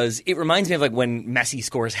because it reminds me of like when Messi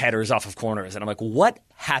scores headers off of corners. And I'm like, what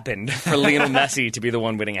happened for Lionel Messi to be the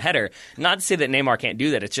one winning a header? Not to say that Neymar can't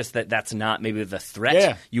do that. It's just that that's not maybe the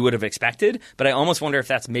threat you would have expected. But I almost wonder if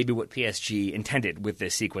that's maybe what PSG intended with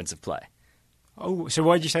this sequence of play. Oh, so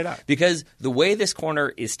why did you say that? Because the way this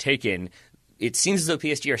corner is taken, it seems as though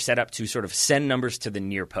PSG are set up to sort of send numbers to the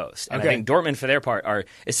near post. And I think Dortmund, for their part, are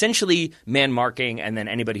essentially man marking, and then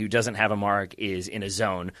anybody who doesn't have a mark is in a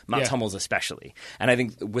zone, Mats Hummels especially. And I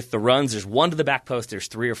think with the runs, there's one to the back post, there's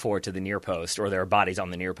 3 or 4 to the near post, or there are bodies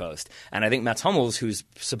on the near post. And I think Mats Hummels, who's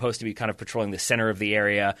supposed to be kind of patrolling the center of the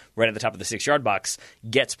area, right at the top of the 6-yard box,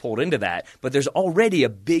 gets pulled into that. But there's already a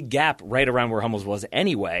big gap right around where Hummels was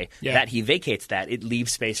anyway, that he vacates that. It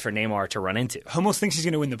leaves space for Neymar to run into. Hummels thinks he's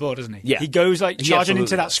going to win the ball, doesn't he? Yeah. He goes goes charging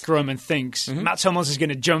into that scrum and thinks Mats Hummels is going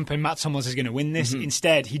to jump and Mats Hummels is going to win this.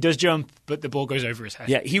 Instead, he does jump, but the ball goes over his head.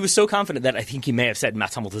 Yeah, he was so confident that I think he may have said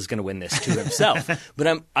Mats Hummels is going to win this to himself.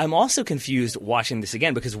 But I'm also confused watching this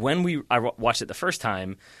again because when I watched it the first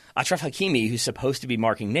time, Achraf Hakimi, who's supposed to be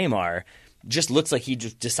marking Neymar, just looks like he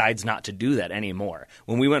just decides not to do that anymore.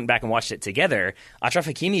 When we went back and watched it together,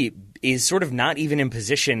 Achraf Hakimi is sort of not even in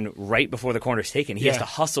position right before the corner's taken. He has to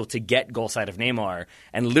hustle to get goal side of Neymar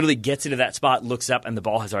and literally gets into that spot, looks up, and the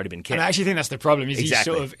ball has already been kicked. And I actually think that's the problem. Is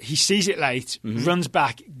he sees it late, runs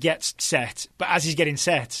back, gets set, but as he's getting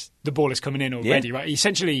set, the ball is coming in already, right?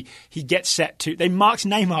 Essentially, he gets set to... They marked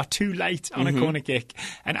Neymar too late on a corner kick,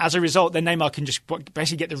 and as a result, then Neymar can just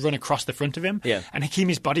basically get the run across the front of him, and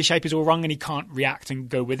Hakimi's body shape is all wrong and he can't react and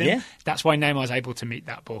go with him. Yeah. That's why Neymar's able to meet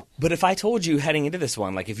that ball. But if I told you heading into this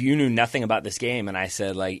one, if you knew nothing about this game and I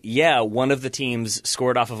said, one of the teams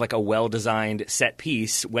scored off of a well-designed set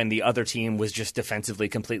piece when the other team was just defensively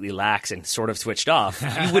completely lax and sort of switched off,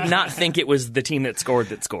 you would not think it was the team that scored.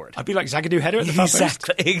 I'd be like Zagadou header at the far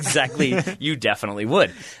post. Exactly, you definitely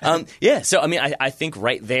would. So I mean, I think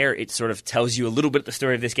right there it sort of tells you a little bit the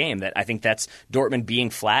story of this game. That I think that's Dortmund being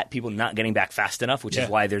flat, people not getting back fast enough, which is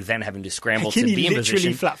why they're then having to scramble to be in position.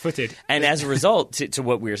 Literally flat-footed. And as a result, to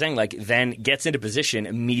what we were saying, then gets into position,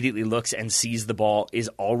 immediately looks and sees the ball is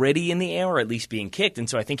already in the air or at least being kicked. And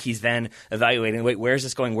so I think he's then evaluating, wait, where is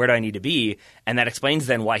this going? Where do I need to be? And that explains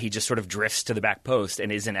then why he just sort of drifts to the back post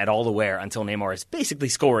and isn't at all aware until Neymar is basically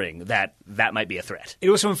scoring that might be a threat. It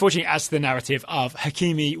also unfortunately adds to the narrative of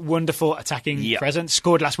Hakimi, wonderful attacking presence,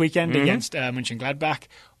 scored last weekend against Mönchengladbach.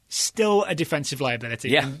 Still a defensive liability.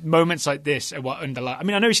 Yeah. And moments like this are what underlie. I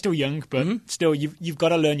mean, I know he's still young, but still, you've got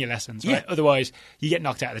to learn your lessons, right? Otherwise, you get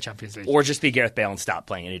knocked out of the Champions League. Or just be Gareth Bale and stop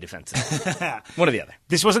playing any defensive. One or the other.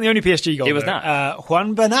 This wasn't the only PSG goal. It was not.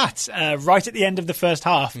 Juan Bernat, right at the end of the first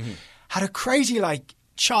half, had a crazy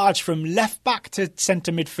charge from left back to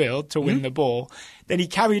centre midfield to win the ball. Then he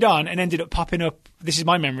carried on and ended up popping up. This is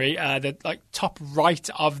my memory. The top right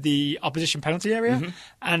of the opposition penalty area,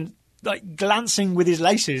 and glancing with his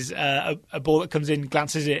laces, a ball that comes in,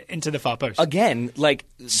 glances it into the far post. Again,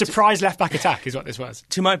 surprise left back attack is what this was.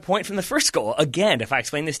 To my point from the first goal, again, if I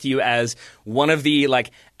explain this to you as one of the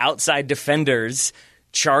outside defenders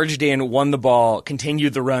charged in, won the ball,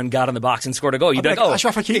 continued the run, got in the box, and scored a goal. You'd be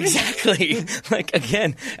Achraf Hakimi? Exactly.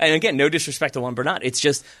 Again, no disrespect to Juan Bernat. It's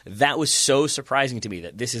just that was so surprising to me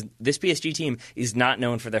that this PSG team is not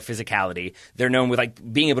known for their physicality. They're known with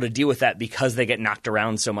being able to deal with that because they get knocked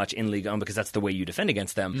around so much in Ligue 1 because that's the way you defend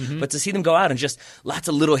against them. But to see them go out and just lots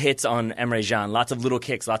of little hits on Emre Can, lots of little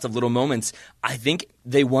kicks, lots of little moments, I think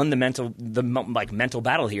they won the mental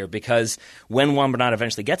battle here because when Juan Bernat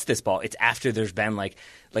eventually gets this ball, it's after there's been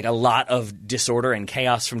a lot of disorder and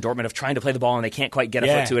chaos from Dortmund of trying to play the ball and they can't quite get a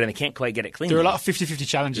foot to it and they can't quite get it clean. There were a lot of 50-50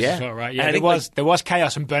 challenges as well, right? Yeah, there was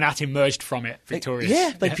chaos and Bernat emerged from it victorious.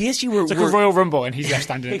 PSG were... It's like a Royal Rumble and he's left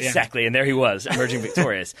standing at the end. Exactly, and there he was, emerging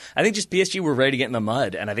victorious. I think just PSG were ready to get in the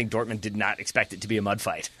mud and I think Dortmund did not expect it to be a mud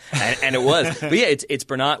fight. And it was. But it's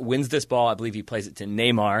Bernat wins this ball. I believe he plays it to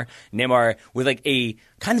Neymar. Neymar with a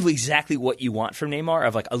kind of exactly what you want from Neymar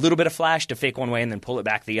of a little bit of flash to fake one way and then pull it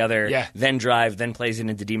back the other, then drive, then plays it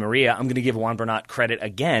into Di Maria. I'm going to give Juan Bernat credit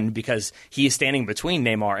again because he is standing between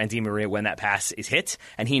Neymar and Di Maria when that pass is hit,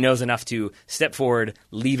 and he knows enough to step forward,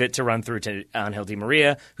 leave it to run through to Angel Di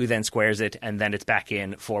Maria, who then squares it, and then it's back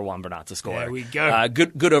in for Juan Bernat to score. There we go.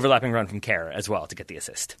 Good overlapping run from Kerr as well to get the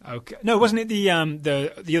assist. Okay. No, wasn't it the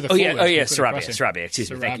other forward? Sarabia.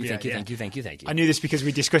 Excuse me. Thank you. I knew this because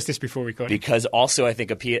we discussed this before we recorded. Because also I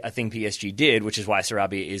think a thing PSG did, which is why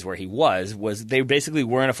Sarabia is where he was they basically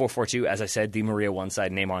were in a 4-4-2, as I said, Di Maria one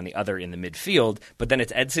side, Neymar on the other in the midfield, but then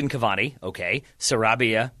it's Edson Cavani, okay,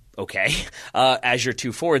 Sarabia, okay, as your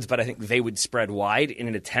two forwards, but I think they would spread wide in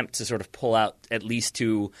an attempt to sort of pull out at least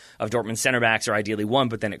two of Dortmund's center backs, or ideally one,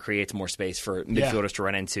 but then it creates more space for midfielders to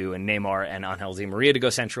run into, and Neymar and Angel Di Maria to go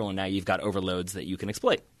central, and now you've got overloads that you can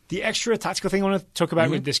exploit. The extra tactical thing I want to talk about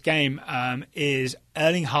with this game is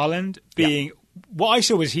Erling Haaland being... What I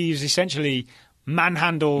saw was he was essentially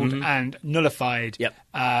manhandled and nullified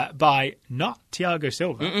by not Thiago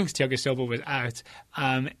Silva, because Thiago Silva was out.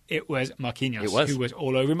 It was Marquinhos who was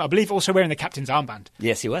all over him. I believe also wearing the captain's armband.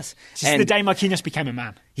 Yes, he was. This is the day Marquinhos became a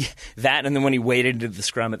man. Yeah, that, and then when he waded into the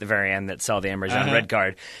scrum at the very end that saw the Emre Can red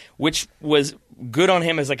card, which was good on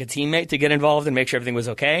him as a teammate to get involved and make sure everything was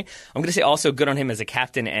okay. I'm going to say also good on him as a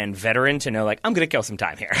captain and veteran to know, I'm going to kill some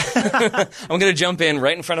time here. I'm going to jump in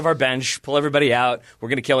right in front of our bench, pull everybody out. We're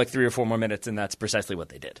going to kill 3 or 4 more minutes, and that's precisely what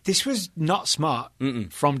they did. This was not smart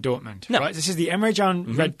from Dortmund. No. Right? This is the Emre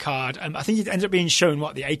Can red card. I think it ends up being shown,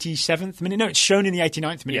 the 87th minute? No, it's shown in the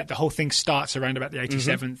 89th minute. Yep. The whole thing starts around about the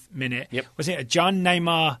 87th minute. Yep. Was it a Can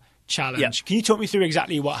Neymar challenge? Yep. Can you talk me through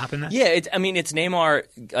exactly what happened there? Yeah, it's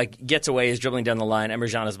Neymar gets away, is dribbling down the line.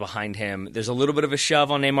 Emre Can is behind him. There's a little bit of a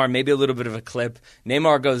shove on Neymar, maybe a little bit of a clip.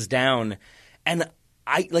 Neymar goes down, and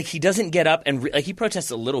he doesn't get up and he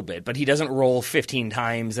protests a little bit, but he doesn't roll 15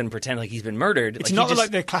 times and pretend like he's been murdered. It's not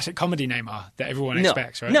like the classic comedy Neymar that everyone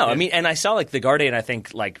expects, right? No, yeah. I mean, and I saw The Guardian, I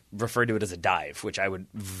think, referred to it as a dive, which I would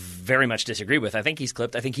very much disagree with. I think he's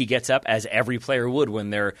clipped. I think he gets up as every player would when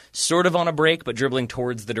they're sort of on a break but dribbling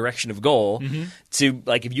towards the direction of goal. To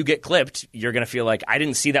if you get clipped, you're going to feel like, I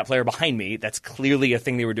didn't see that player behind me. That's clearly a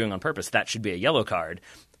thing they were doing on purpose. That should be a yellow card.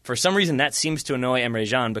 For some reason, that seems to annoy Emre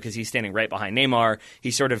Can because he's standing right behind Neymar. He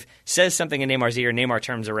sort of says something in Neymar's ear. Neymar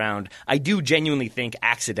turns around. I do genuinely think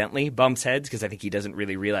accidentally bumps heads because I think he doesn't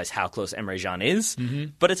really realize how close Emre Can is.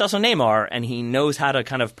 But it's also Neymar, and he knows how to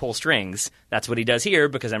kind of pull strings. That's what he does here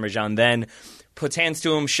because Emre Can then puts hands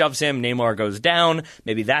to him, shoves him. Neymar goes down.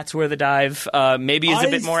 Maybe that's where the dive maybe is a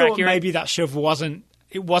bit more accurate. Maybe that shove wasn't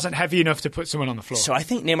heavy enough to put someone on the floor. So I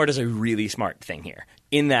think Neymar does a really smart thing here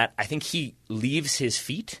in that I think he leaves his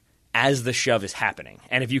feet as the shove is happening.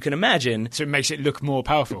 And if you can imagine... So it makes it look more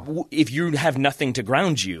powerful. If you have nothing to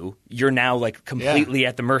ground you, you're now completely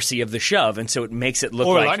at the mercy of the shove. And so it makes it look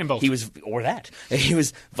or like a lightning bolt. He was... Or that. He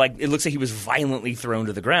was it looks like he was violently thrown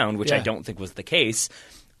to the ground, which I don't think was the case.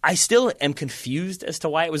 I still am confused as to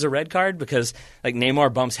why it was a red card because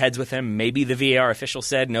Neymar bumps heads with him. Maybe the VAR official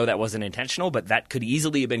said, no, that wasn't intentional, but that could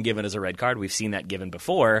easily have been given as a red card. We've seen that given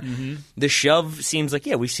before. The shove seems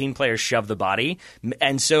we've seen players shove the body.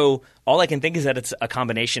 And so all I can think is that it's a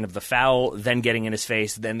combination of the foul, then getting in his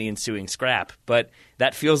face, then the ensuing scrap. But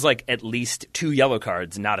that feels like at least 2 yellow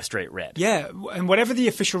cards, not a straight red. Yeah, and whatever the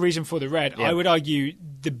official reason for the red, I would argue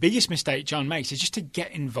the biggest mistake Can makes is just to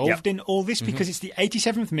get involved in all this because it's the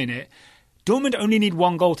 87th minute. Dortmund only need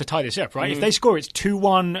 1 goal to tie this up, right? If they score, it's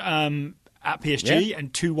 2-1 at PSG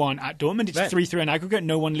and 2-1 at Dortmund. It's 3-3 on aggregate.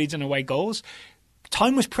 No one leads on away goals.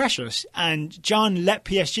 Time was precious, and Can let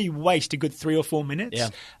PSG waste a good 3 or 4 minutes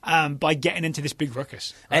by getting into this big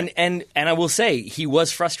ruckus. Right? And I will say, he was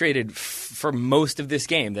frustrated for most of this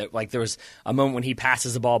game. That there was a moment when he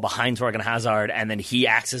passes the ball behind Torgan Hazard, and then he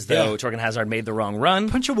acts as though Torgan Hazard made the wrong run.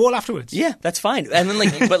 Punch a wall afterwards. Yeah, that's fine. And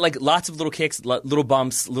then but lots of little kicks, little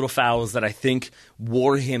bumps, little fouls that I think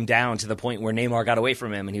wore him down to the point where Neymar got away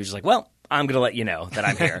from him, and he was just well, I'm going to let you know that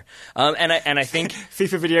I'm here. And I think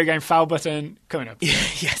FIFA video game foul button coming up.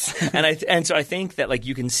 Yes. And so I think that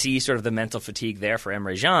you can see sort of the mental fatigue there for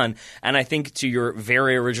Emre Can. And I think to your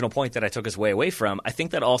very original point that I took us way away from, I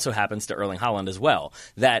think that also happens to Erling Haaland as well.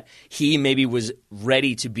 That he maybe was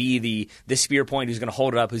ready to be the spear point who's going to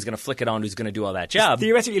hold it up, who's going to flick it on, who's going to do all that job. There's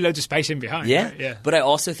theoretically loads of space in behind. Yeah. Right? Yeah. But I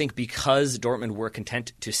also think because Dortmund were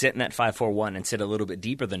content to sit in that 5-4-1 and sit a little bit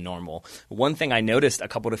deeper than normal, one thing I noticed a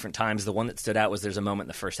couple different times, the one that stood out was there's a moment in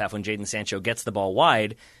the first half when Jadon Sancho gets the ball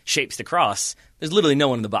wide, shapes the cross. There's literally no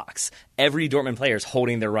one in the box. Every Dortmund player is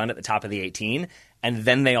holding their run at the top of the 18, and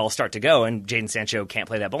then they all start to go, and Jadon Sancho can't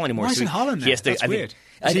play that ball anymore. Why isn't Haaland there? That's weird.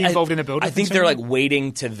 Is he involved in a build-up? I think they're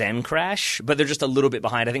waiting to then crash, but they're just a little bit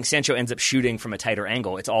behind. I think Sancho ends up shooting from a tighter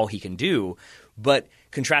angle. It's all he can do. But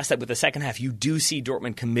contrast that with the second half, you do see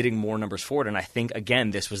Dortmund committing more numbers forward, and I think,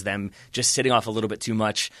 again, this was them just sitting off a little bit too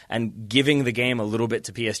much and giving the game a little bit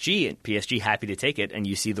to PSG, and PSG happy to take it, and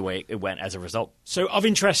you see the way it went as a result. So of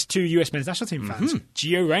interest to US men's national team fans,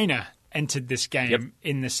 Gio Reyna entered this game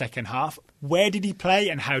in the second half. Where did he play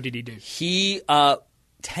and how did he do? He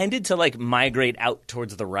tended to migrate out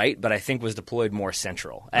towards the right, but I think was deployed more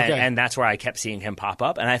central. And that's where I kept seeing him pop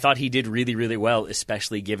up. And I thought he did really, really well,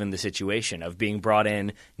 especially given the situation of being brought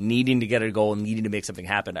in, needing to get a goal, needing to make something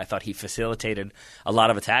happen. I thought he facilitated a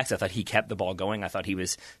lot of attacks. I thought he kept the ball going. I thought he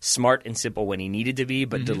was smart and simple when he needed to be,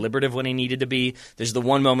 but deliberative when he needed to be. There's the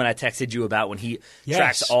one moment I texted you about when he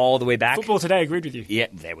tracks all the way back. Football Today agreed with you. Yeah,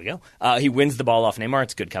 there we go. He wins the ball off Neymar.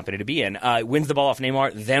 It's good company to be in. Wins the ball off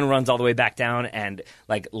Neymar, then runs all the way back down and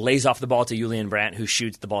lays off the ball to Julian Brandt, who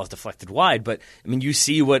shoots. The ball is deflected wide. But I mean, you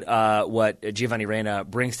see what Giovanni Reyna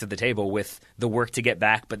brings to the table with the work to get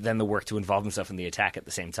back, but then the work to involve himself in the attack at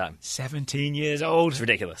the same time. 17 years old. It's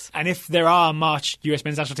ridiculous. And if there are March US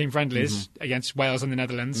men's national team friendlies against Wales and the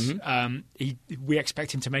Netherlands, we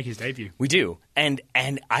expect him to make his debut. We do. And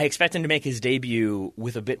I expect him to make his debut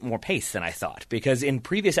with a bit more pace than I thought. Because in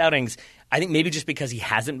previous outings, I think maybe just because he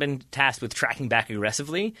hasn't been tasked with tracking back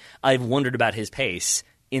aggressively, I've wondered about his pace.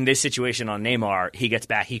 in this situation on Neymar, he gets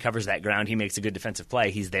back, he covers that ground, he makes a good defensive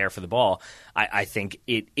play, he's there for the ball. I think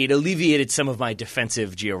it alleviated some of my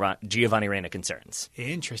defensive Giovanni Reyna concerns.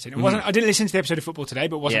 Interesting. It wasn't. I didn't listen to the episode of Football Today,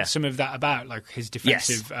 but wasn't some of that about like his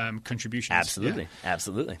defensive contributions? Absolutely.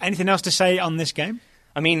 Absolutely. Anything else to say on this game?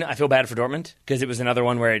 I mean, I feel bad for Dortmund because it was another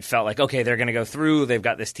one where it felt like, okay, they're going to go through. They've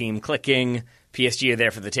got this team clicking. PSG are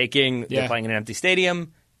there for the taking. They're playing in an empty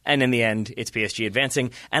stadium. And in the end, it's PSG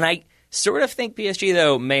advancing. And I sort of think PSG,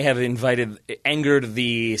 though, may have angered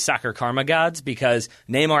the soccer karma gods because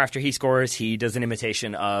Neymar, after he scores, he does an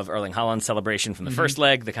imitation of Erling Haaland's celebration from the first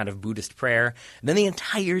leg, the kind of Buddhist prayer. And then the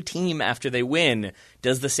entire team, after they win,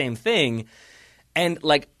 does the same thing. And,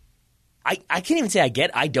 like, I can't even say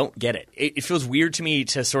I don't get it. It feels weird to me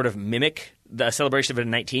to sort of mimic the celebration of a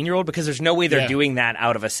 19-year-old because there's no way they're doing that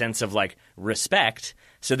out of a sense of, like, respect.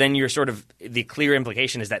 So then you're sort of – the clear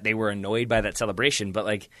implication is that they were annoyed by that celebration. But,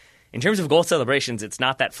 like, in terms of goal celebrations, it's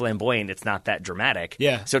not that flamboyant. It's not that dramatic.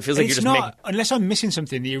 Yeah. So it feels like you're just unless I'm missing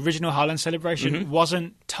something, the original Haaland celebration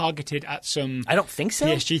wasn't targeted at some I don't think so.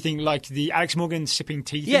 PSG thing. Like the Alex Morgan sipping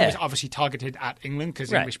tea thing was obviously targeted at England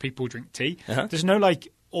because English people drink tea. There's no, like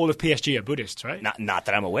 – all of PSG are Buddhists, right? Not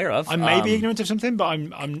that I'm aware of. I may be ignorant of something, but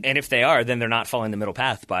I'm. And if they are, then they're not following the middle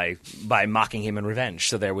path by mocking him in revenge.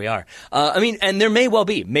 So there we are. I mean, and there may well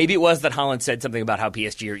be. Maybe it was that Haaland said something about how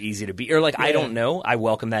PSG are easy to beat, or like I don't know. I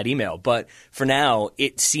welcome that email, but for now,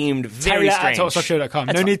 it seemed very strange. TalkSockShow.com.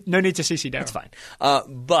 No need to CC down. That's fine.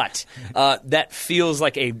 But that feels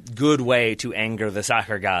like a good way to anger the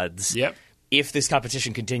soccer gods. Yep. If this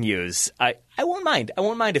competition continues, I won't mind. I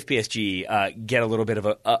won't mind if PSG get a little bit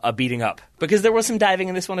of a beating up. Because there was some diving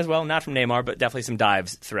in this one as well. Not from Neymar, but definitely some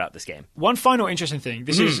dives throughout this game. One final interesting thing.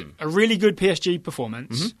 This is a really good PSG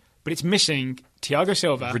performance, but it's missing Thiago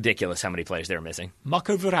Silva. Ridiculous how many players they were missing.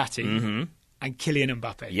 Marco Verratti. And Kylian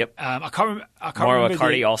Mbappe. Yep. I can't Mauro remember.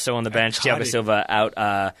 Icardi also on the bench. Thiago Silva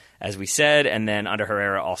out, as we said, and then Ander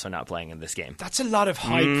Herrera also not playing in this game. That's a lot of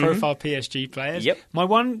high-profile PSG players. Yep. My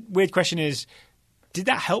one weird question is, did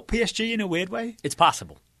that help PSG in a weird way? It's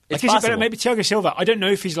possible. It's like, possible. Maybe Thiago Silva, I don't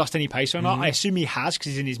know if he's lost any pace or not. I assume he has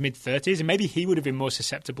because he's in his mid-30s, and maybe he would have been more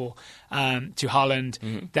susceptible to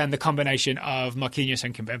Haaland than the combination of Marquinhos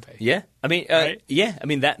and Kimpembe. Yeah. I mean, right? Yeah. I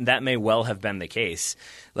mean, that may well have been the case.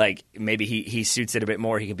 Like, maybe he suits it a bit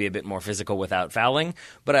more. He can be a bit more physical without fouling.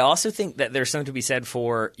 But I also think that there's something to be said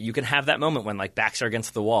for you can have that moment when, like, backs are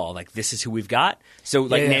against the wall. Like, this is who we've got. So,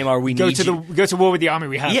 like, Neymar, we need you. Go to war with the army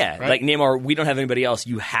we have. Yeah. Right? Like, Neymar, we don't have anybody else.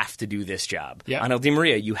 You have to do this job. Yeah. Angel Di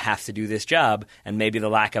Maria, you have to do this job. And maybe the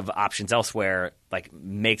lack of options elsewhere, like,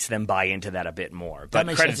 makes them buy into that a bit more. But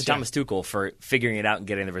credit to Thomas Tuchel for figuring it out and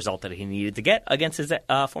getting the result that he needed to get against his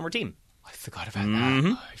former team. I forgot about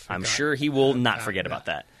that. I'm sure he will not forget about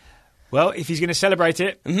that. Well, if he's going to celebrate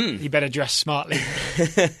it, he better dress smartly.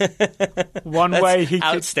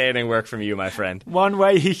 Outstanding work from you, my friend. One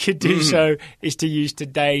way he could do so is to use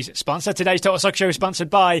today's sponsor. Today's Total Soccer Show is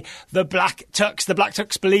sponsored by the Black Tux. The Black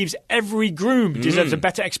Tux believes every groom deserves a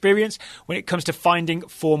better experience when it comes to finding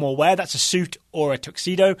formal wear. That's a suit or a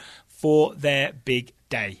tuxedo for their big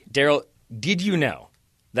day. Daryl, did you know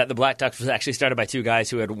that the Black Tux was actually started by two guys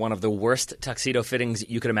who had one of the worst tuxedo fittings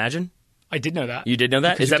you could imagine? I did know that. You did know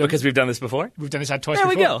that? Is that because we've done this before? We've done this ad twice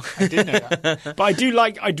before. There we go. I did know that. But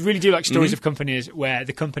I really do like stories of companies where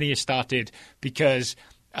the company is started because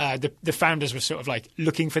the founders were sort of like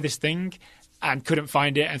looking for this thing and couldn't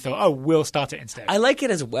find it and thought, oh, we'll start it instead. I like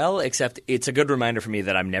it as well, except it's a good reminder for me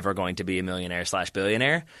that I'm never going to be a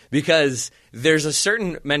millionaire/billionaire because there's a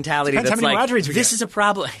certain mentality that's like, this is a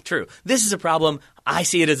problem. True. This is a problem. I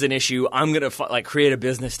see it as an issue. I'm going to create a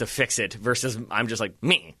business to fix it versus I'm just like,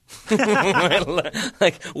 me.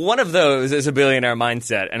 Like one of those is a billionaire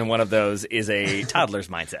mindset and one of those is a toddler's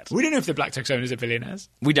mindset. We don't know if the Black Tux owners are billionaires.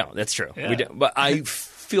 We don't. That's true. Yeah. We don't. But I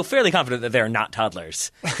feel fairly confident that they are not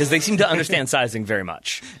toddlers because they seem to understand sizing very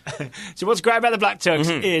much. So what's great about the Black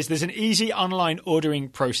Tux is there's an easy online ordering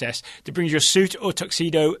process that brings your suit or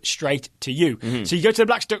tuxedo straight to you. So you go to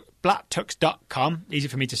the blacktux.com, easy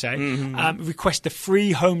for me to say, request the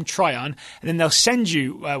free home try-on, and then they'll send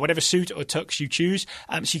you whatever suit or tux you choose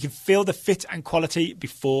so you can feel the fit and quality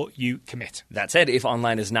before you commit. That said, if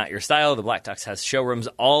online is not your style, the Black Tux has showrooms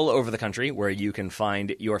all over the country where you can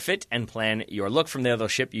find your fit and plan your look. From there, they'll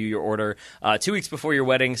ship you your order 2 weeks before your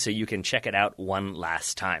wedding so you can check it out one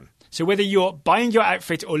last time. So whether you're buying your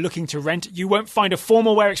outfit or looking to rent, you won't find a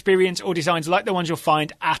formal wear experience or designs like the ones you'll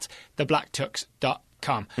find at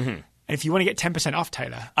theblacktux.com. And if you want to get 10% off,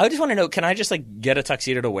 Taylor. I just want to know, can I just get a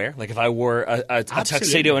tuxedo to wear? Like if I wore a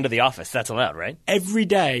tuxedo into the office, that's allowed, right? Every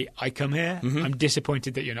day I come here, I'm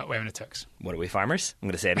disappointed that you're not wearing a tux. What are we, farmers? I'm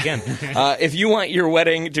going to say it again. If you want your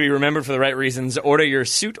wedding to be remembered for the right reasons, order your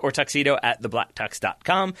suit or tuxedo at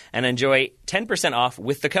thebblacktux.com and enjoy 10% off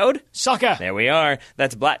with the code Soccer. There we are.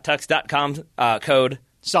 That's blacktux.com code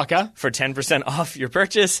Soccer for 10% off your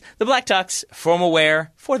purchase. The Black Tux, formal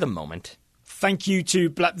wear for the moment. Thank you to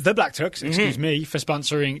the Black Tux, excuse me, for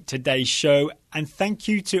sponsoring today's show. And thank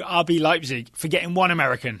you to RB Leipzig for getting one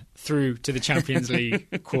American through to the Champions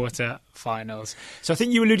League quarter-finals. So I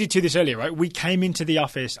think you alluded to this earlier, right? We came into the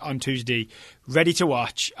office on Tuesday ready to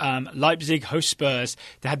watch. Leipzig host Spurs.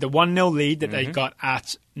 They had the 1-0 lead that they got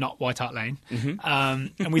at not White Hart Lane.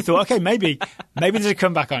 And we thought, okay, maybe there's a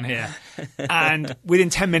comeback on here. And within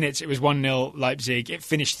 10 minutes, it was 1-0 Leipzig. It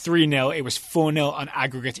finished 3-0. It was 4-0 on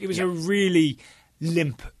aggregate. It was a really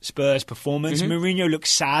limp Spurs performance. Mourinho looked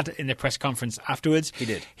sad in the press conference afterwards. He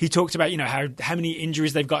did. He talked about, how many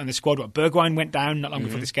injuries they've got in the squad. Bergwijn went down not long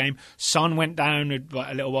before this game. Son went down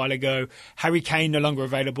a little while ago. Harry Kane no longer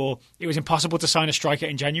available. It was impossible to sign a striker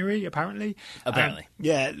in January, apparently.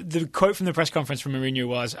 The quote from the press conference from Mourinho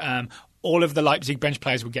was, all of the Leipzig bench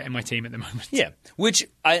players will get in my team at the moment. Yeah, which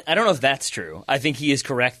I don't know if that's true. I think he is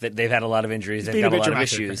correct that they've had a lot of injuries. They've got a lot of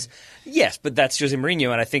issues. Right? Yes, but that's Jose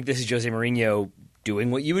Mourinho, and I think this is Jose Mourinho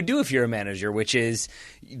doing what you would do if you're a manager, which is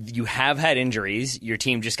you have had injuries. Your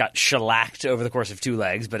team just got shellacked over the course of 2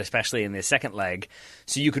 legs, but especially in the second leg.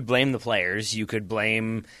 So you could blame the players. You could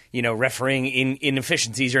blame, refereeing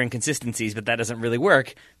inefficiencies or inconsistencies, but that doesn't really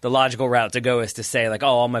work. The logical route to go is to say,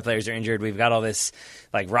 all my players are injured. We've got all this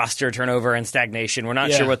roster turnover and stagnation. We're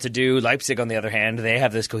not sure what to do. Leipzig, on the other hand, they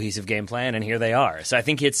have this cohesive game plan, and here they are. So I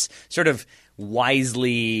think it's sort of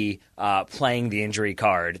wisely playing the injury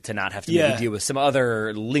card to not have to maybe deal with some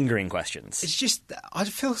other lingering questions. It's just, I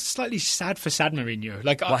feel slightly sad for sad Mourinho.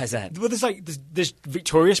 Why is that? Well, there's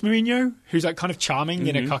victorious Mourinho, who's kind of charming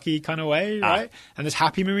in a cocky kind of way, right? And there's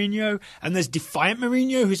happy Mourinho, and there's defiant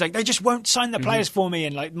Mourinho, who's they just won't sign the players for me,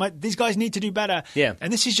 and these guys need to do better. Yeah.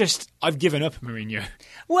 And this is just, I've given up Mourinho.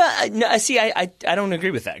 Well, no, see, I don't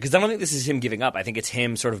agree with that, because I don't think this is him giving up. I think it's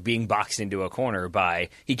him sort of being boxed into a corner by,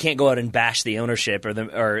 he can't go out and bash the ownership or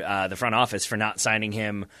the front office for not signing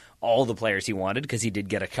him all the players he wanted, because he did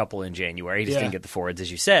get a couple in January. He just didn't get the forwards,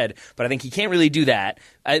 as you said. But I think he can't really do that.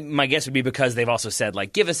 My guess would be because they've also said,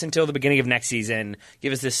 give us until the beginning of next season.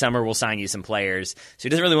 Give us this summer. We'll sign you some players. So he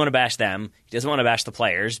doesn't really want to bash them. He doesn't want to bash the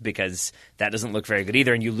players, because that doesn't look very good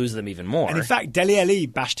either, and you lose them even more. And in fact, Dele Alli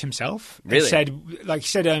bashed himself. Really? And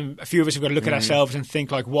said, a few of us have got to look at ourselves and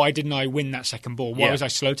think, why didn't I win that second ball? Why was I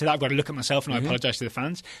slow to that? I've got to look at myself, and I apologise to the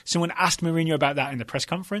fans. Someone asked Mourinho about that in the press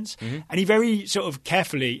conference, and he very sort of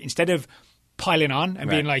carefully, instead of piling on and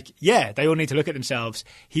being they all need to look at themselves,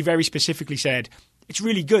 he very specifically said, it's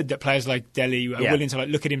really good that players like Dele are willing to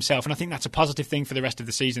look at himself, and I think that's a positive thing for the rest of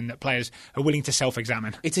the season, that players are willing to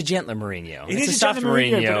self-examine. It's a gentler Mourinho. It's a soft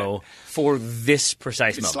Mourinho for this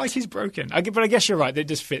precise moment. It's like he's broken. But I guess you're right. They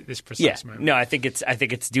just fit this precise moment. No, I think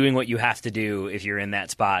it's doing what you have to do if you're in that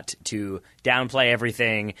spot to downplay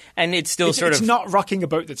everything, and it's still it's not rocking a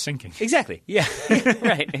boat that's sinking. Exactly. Yeah.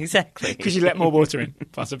 Right. Exactly. Because you let more water in,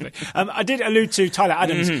 possibly. I did allude to Tyler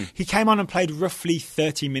Adams. He came on and played roughly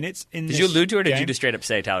 30 minutes in this. Did you allude to it, or did you just straight up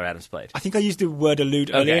say Tyler Adams played? I think I used the word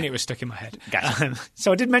allude earlier, and it was stuck in my head. Gotcha.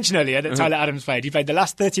 So I did mention earlier that Tyler Adams played. He played the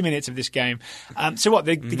last 30 minutes of this game.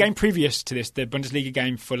 The game previous to this, the Bundesliga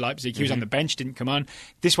game for Leipzig, he was on the bench, didn't come on.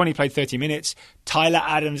 This one he played 30 minutes. Tyler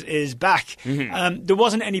Adams is back. There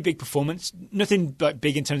wasn't any big performance, nothing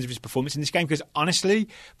big in terms of his performance in this game, because honestly,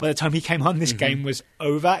 by the time he came on, this game was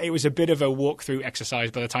over. It was a bit of a walk-through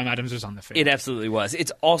exercise by the time Adams was on the field. It absolutely was.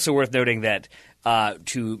 It's also worth noting that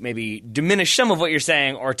to maybe diminish some of what you're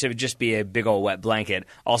saying, or to just be a big old wet blanket,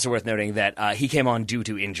 also worth noting that he came on due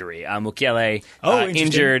to injury. Mukiele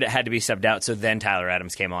injured, had to be subbed out, so then Tyler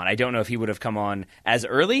Adams came on. I don't know if he would have come on as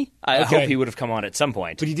early. I hope he would have come on at some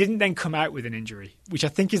point. But he didn't then come out with an injury, which I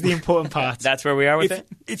think is the important part. That's where we are with it?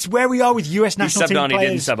 It's where we are with US national team players. He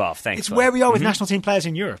didn't sub off. Thanks. It's where we are with national team players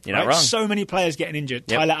in Europe. You're not wrong. So many players getting injured.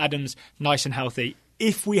 Yep. Tyler Adams, nice and healthy.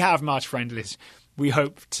 If we have March friendlies, we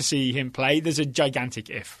hope to see him play. There's a gigantic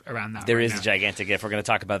if around that. There is a gigantic if. We're going to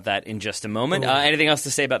talk about that in just a moment. Anything else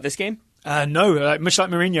to say about this game? No, much like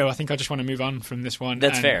Mourinho, I think I just want to move on from this one.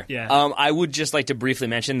 That's fair. Yeah. I would just like to briefly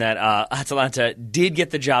mention that Atalanta did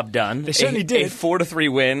get the job done. They certainly did. A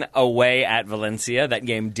 4-3 win away at Valencia. That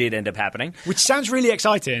game did end up happening. Which sounds really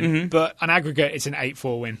exciting, but on aggregate, it's an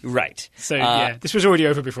 8-4 win. Right. So, this was already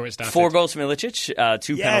over before it started. 4 goals from Ilicic,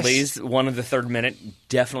 2 penalties, one in the third minute.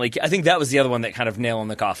 Definitely. I think that was the other one that kind of nailed in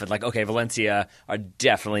the coffin. Like, okay, Valencia are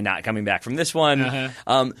definitely not coming back from this one.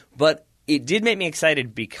 But it did make me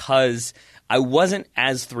excited because I wasn't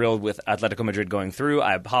as thrilled with Atletico Madrid going through.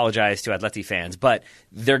 I apologize to Atleti fans, but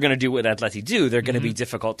they're going to do what Atleti do. They're going to be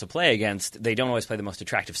difficult to play against. They don't always play the most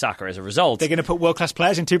attractive soccer as a result. They're going to put world-class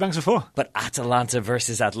players in 2 banks of 4. But Atalanta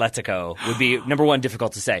versus Atletico would be, number one,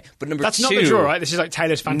 difficult to say. But number That's two... That's not the draw, right? This is like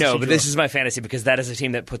Taylor's fantasy No, but draw. this is my fantasy because that is a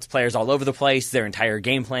team that puts players all over the place. Their entire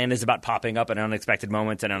game plan is about popping up at unexpected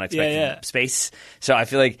moments and unexpected space. So I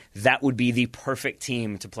feel like that would be the perfect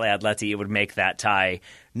team to play Atleti. It would make that tie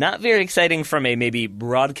not very exciting from a maybe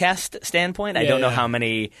broadcast standpoint. I don't know how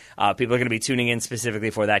many people are going to be tuning in specifically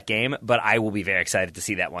for that game, but I will be very excited to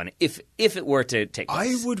see that one if it were to take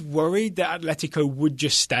place. I would worry that Atletico would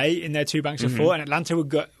just stay in their 2 banks of 4, and Atalanta would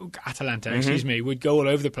go all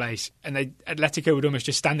over the place, and Atletico would almost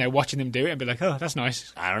just stand there watching them do it and be like, oh, that's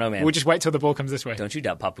nice. I don't know, man. We'll just wait till the ball comes this way. Don't you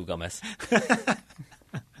doubt Papu Gomez.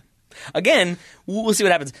 Again, we'll see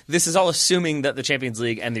what happens. This is all assuming that the Champions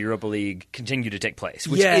League and the Europa League continue to take place,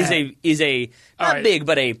 which is a not big,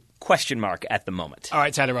 but a question mark at the moment. All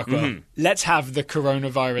right, Taylor Rockwell. Let's have the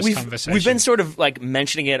coronavirus conversation. We've been sort of like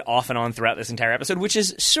mentioning it off and on throughout this entire episode, which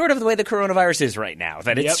is sort of the way the coronavirus is right now,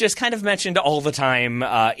 that it's just kind of mentioned all the time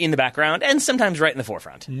in the background and sometimes right in the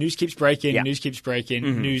forefront. News keeps breaking, news keeps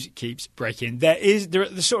breaking, news keeps breaking. There are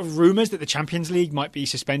the sort of rumours that the Champions League might be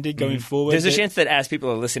suspended going forward. There's a chance that as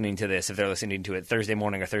people are listening to this, if they're listening to it Thursday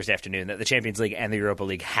morning or Thursday afternoon, that the Champions League and the Europa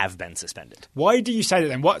League have been suspended. Why do you say that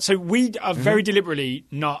then? So we are very deliberately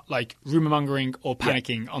not like rumour-mongering or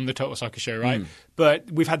panicking on the Total Soccer Show, right?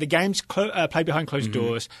 But we've had the games played behind closed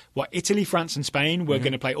doors. Italy, France and Spain were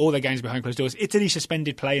going to play all their games behind closed doors. Italy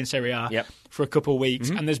suspended play in Serie A for a couple of weeks.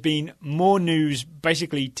 And there's been more news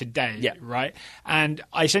basically today, right? And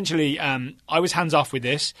I essentially, I was hands-off with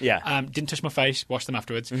this. Didn't touch my face, washed them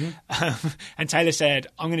afterwards. And Taylor said,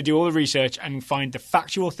 I'm going to do all the research and find the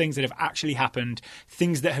factual things that have actually happened,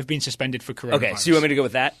 things that have been suspended for coronavirus. Okay, so you want me to go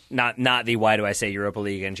with that? Not the why do I say Europa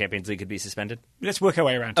League and Champions League could be suspended? Let's work our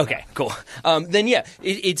way around. Okay, cool. Then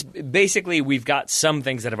it's basically we've got some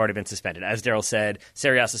things that have already been suspended. As Daryl said,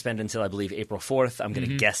 Serie A suspended until I believe April 4th. I'm going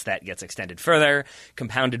to guess that gets extended further,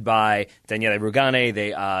 compounded by Daniele Rugani,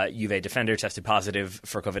 the Juve defender, tested positive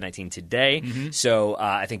for COVID-19 today. So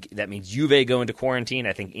I think that means Juve go into quarantine.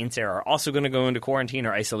 I think Inter are also going to go into quarantine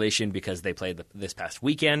or isolation because they played this past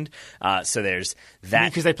weekend. So there's that.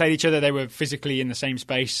 Because they played each other, they were physically in the same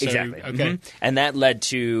space. So, exactly. Okay. And that led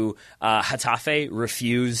to Getafe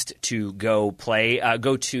refused to go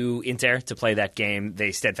to Inter to play that game.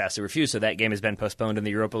 They steadfastly refused, so that game has been postponed in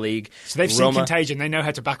the Europa League. So they've seen contagion. They know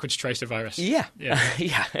how to backwards trace the virus. Yeah.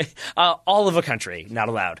 All of a country, not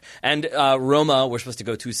allowed. And Roma were supposed to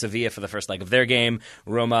go to Sevilla for the first leg of their game.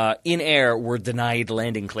 Roma, in air, were denied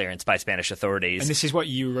landing clearance by Spanish authorities. And this is what,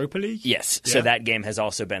 Europa League? Yes. Yeah. So that game has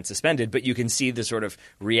also been suspended, but you can see the sort of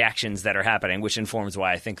reactions that are happening, which informs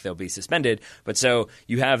why I think they'll be suspended. But so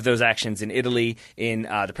you have those actions in Italy. In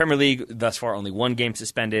the Premier League, thus far only one game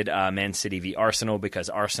suspended, Man City v Arsenal, because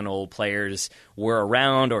Arsenal players were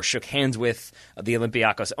around or shook hands with the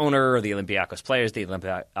Olympiacos owner or the Olympiacos players. The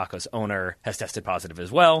Olympiacos owner has tested positive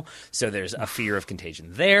as well, so there's a fear of contagion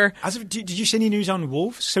there. Did you see any news on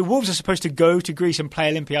Wolves? So Wolves are supposed to go to Greece and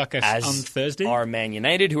play Olympiacos on Thursday? Are Man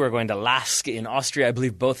United, who are going to Lask in Austria. I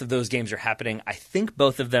believe both of those games are happening. I think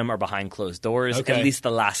both of them are behind closed doors. Okay. At least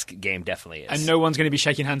the Lask game definitely is. And no one's going to be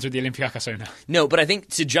shaking hands with the Olympiacos owner? No, but I think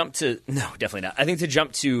no, definitely not. I think to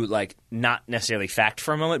jump to, like, not necessarily fact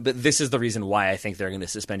for a moment, but this is the reason why I think they're going to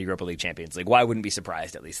suspend Europa League, Champions League. Why I wouldn't be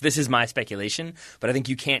surprised, at least. This is my speculation, but I think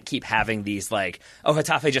you can't keep having these, like,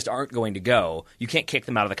 Getafe just aren't going to go. You can't kick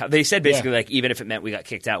them out of the cup. They said basically, like, even if it meant we got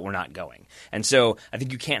kicked out, we're not going. And so I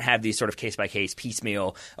think you can't have these sort of case-by-case,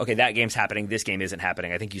 piecemeal, okay, that game's happening, this game isn't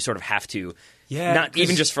happening. I think you sort of have to, not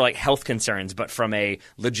even just for, like, health concerns, but from a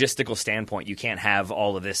logistical standpoint, you can't have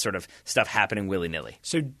all of this sort of stuff happening willy-nilly.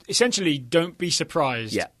 So essentially, don't be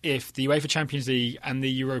surprised if the UEFA Champions League and the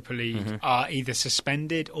Europa League are either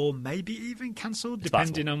suspended or maybe even cancelled,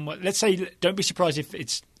 depending on what. Let's say, don't be surprised if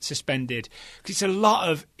it's suspended, because it's a lot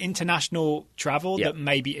of international travel that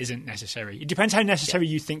maybe isn't necessary. It depends how necessary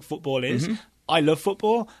you think football is. I love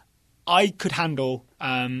football. I could handle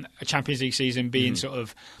a Champions League season being sort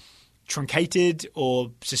of truncated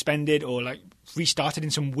or suspended or like restarted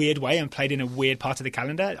in some weird way and played in a weird part of the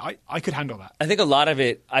calendar, I could handle that. I think a lot of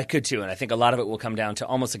it, I could too, and I think a lot of it will come down to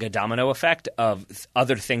almost like a domino effect of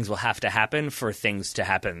other things will have to happen for things to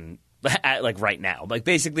happen like right now. Like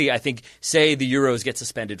basically, I think, say the Euros get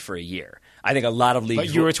suspended for a year. I think a lot of leagues...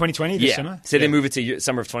 Like Euro 2020 this summer? Say they move it to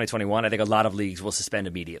summer of 2021, I think a lot of leagues will suspend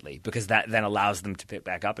immediately because that then allows them to pick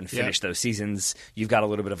back up and finish those seasons. You've got a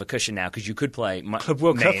little bit of a cushion now because you could play Club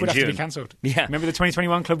World Cup would have to be cancelled. Yeah. Remember the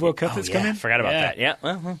 2021 Club World Cup that's coming? Forgot about that. Yeah,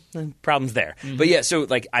 well, problems there. Mm-hmm. But yeah, so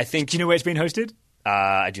like I think... Do you know where it's being hosted?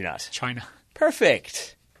 I do not. China.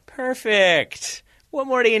 Perfect. What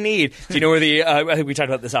more do you need? Do you know where the, I think we talked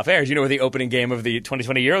about this off air, do you know where the opening game of the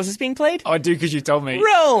 2020 Euros is being played? Oh, I do, because you told me.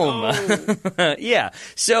 Rome! Oh. Yeah.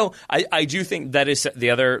 So I do think that is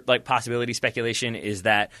the other like possibility speculation is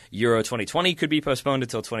that Euro 2020 could be postponed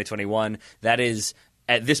until 2021. That is...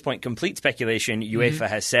 At this point, complete speculation. UEFA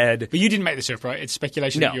has said... But you didn't make this up, right? It's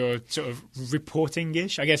speculation that you're sort of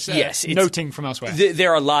reporting-ish, I guess, yes, noting from elsewhere.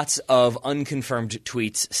 There are lots of unconfirmed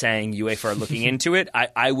tweets saying UEFA are looking into it.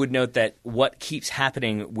 I would note that what keeps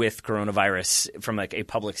happening with coronavirus from like a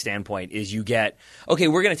public standpoint is you get, okay,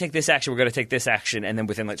 we're going to take this action, we're going to take this action, and then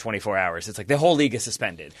within like 24 hours, it's like the whole league is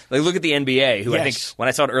suspended. Like look at the NBA, who I think, when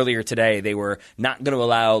I saw it earlier today, they were not going to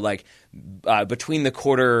allow like between the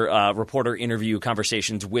quarter reporter interview conversations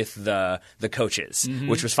with the coaches,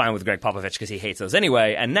 which was fine with Greg Popovich because he hates those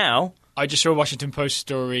anyway. And now I just saw a Washington Post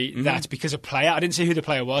story that because a player, I didn't see who the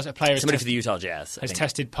player was, somebody for the Utah Jazz has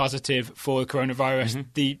tested positive for coronavirus.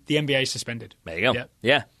 The NBA is suspended. There you go. Yep.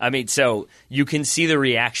 Yeah, I mean, so you can see the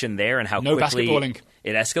reaction there and how quickly basketballing.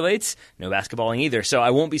 It escalates. No basketballing either. So I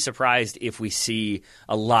won't be surprised if we see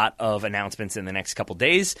a lot of announcements in the next couple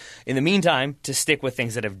days. In the meantime, to stick with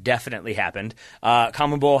things that have definitely happened,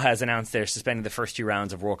 CONMEBOL has announced they're suspending the first 2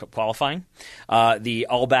 rounds of World Cup qualifying. The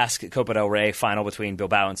All Basque Copa del Rey final between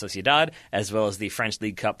Bilbao and Sociedad, as well as the French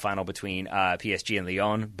League Cup final between PSG and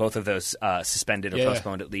Lyon. Both of those suspended or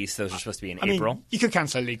postponed at least. Those are supposed to be in April. Mean, you could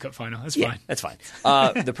cancel a League Cup final. That's fine. That's fine.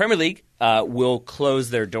 The Premier League will close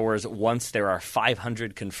their doors once there are 500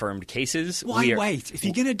 confirmed cases. Why wait? If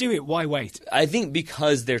you're going to do it, why wait? I think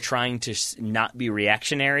because they're trying to not be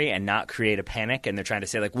reactionary and not create a panic, and they're trying to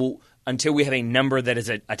say, like, well, until we have a number that is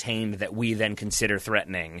attained that we then consider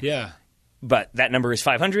threatening. Yeah. But that number is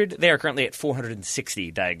 500. They are currently at 460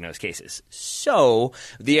 diagnosed cases. So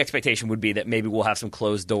the expectation would be that maybe we'll have some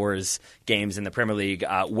closed doors games in the Premier League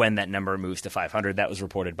when that number moves to 500. That was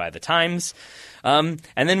reported by The Times. And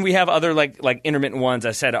then we have other like intermittent ones.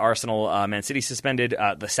 I said Arsenal, Man City suspended.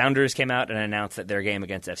 The Sounders came out and announced that their game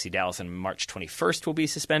against FC Dallas on March 21st will be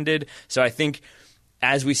suspended. So I think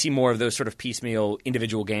as we see more of those sort of piecemeal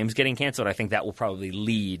individual games getting canceled, I think that will probably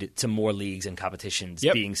lead to more leagues and competitions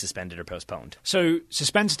being suspended or postponed. So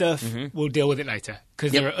suspend stuff, we'll deal with it later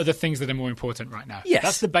because there are other things that are more important right now. Yes.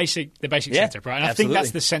 That's the basic setup, right? And I think that's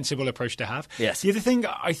the sensible approach to have. Yes. The other thing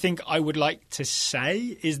I think I would like to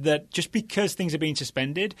say is that just because things are being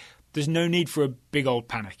suspended, there's no need for a big old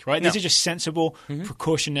panic, right? No. These are just sensible,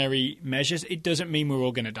 precautionary measures. It doesn't mean we're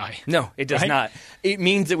all going to die. No, it does not. It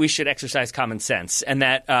means that we should exercise common sense. And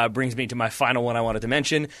that brings me to my final one I wanted to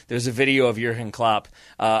mention. There's a video of Jurgen Klopp.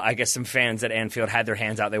 I guess some fans at Anfield had their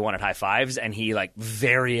hands out. They wanted high fives. And he, like,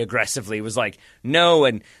 very aggressively was like, no.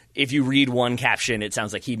 And if you read one caption, it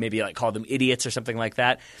sounds like he maybe like called them idiots or something like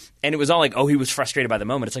that. And it was all like, oh, he was frustrated by the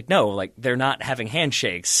moment. It's like, no, like they're not having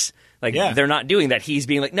handshakes. Like, they're not doing that. He's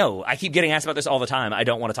being like, no, I keep getting asked about this all the time. I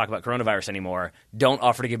don't want to talk about coronavirus anymore. Don't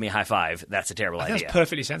offer to give me a high five. That's a terrible idea. That's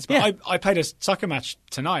perfectly sensible. Yeah. I played a soccer match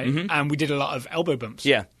tonight, and we did a lot of elbow bumps.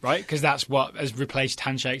 Yeah. Right? Because that's what has replaced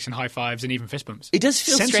handshakes and high fives and even fist bumps. It does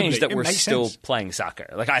feel strange that we're still playing soccer.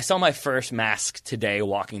 Like, I saw my first mask today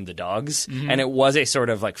walking the dogs, and it was a sort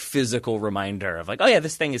of like physical reminder of like, oh yeah,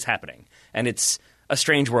 this thing is happening. And it's a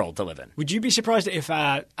strange world to live in. Would you be surprised if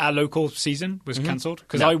our local season was cancelled?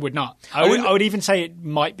 Because I would not. I would even say it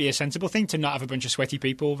might be a sensible thing to not have a bunch of sweaty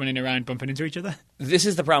people running around bumping into each other. This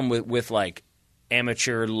is the problem with like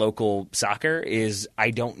amateur local soccer is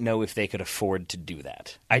I don't know if they could afford to do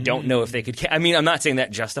that. I don't know if they could. I mean, I'm not saying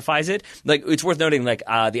that justifies it. Like, it's worth noting, like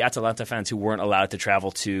the Atalanta fans who weren't allowed to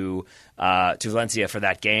travel to Valencia for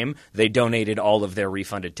that game, they donated all of their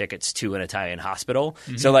refunded tickets to an Italian hospital.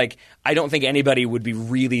 So, like, I don't think anybody would be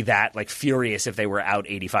really that like furious if they were out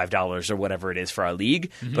 $85 or whatever it is for our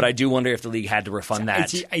league. But I do wonder if the league had to refund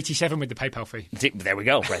that. 87 with the PayPal fee. There we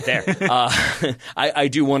go, right there. I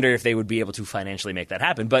do wonder if they would be able to financially make that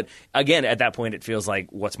happen. But again, at that point, it feels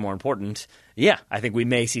like what's more important. Yeah, I think we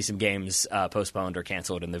may see some games postponed or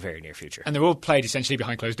canceled in the very near future. And they're all played essentially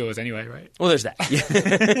behind closed doors anyway, right? Well, there's that.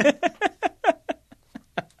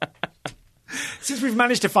 Since we've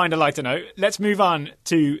managed to find a lighter note, let's move on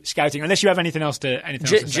to scouting. Unless you have anything else to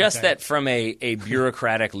say. Just that from a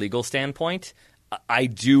bureaucratic legal standpoint, I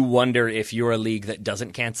do wonder if you're a league that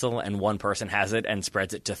doesn't cancel and one person has it and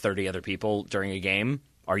spreads it to 30 other people during a game.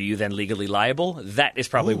 Are you then legally liable? That is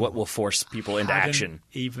probably what will force people into action.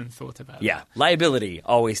 Even thought about that. Yeah. Liability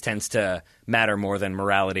always tends to matter more than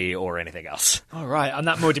morality or anything else. All right. On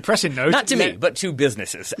that more depressing note. Not to me, but to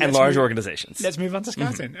businesses and large organizations. Let's move on to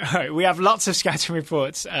scouting. All right. We have lots of scouting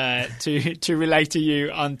reports to relate to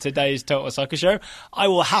you on today's Total Soccer Show. I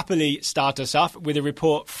will happily start us off with a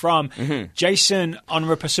report from Jason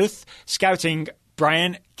Onrapasuth, scouting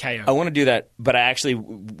Brian Kao. I want to do that, but I actually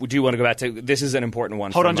do want to go back to this is an important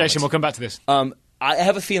one. Hold on, Jason. We'll come back to this. I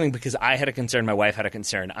have a feeling because I had a concern, my wife had a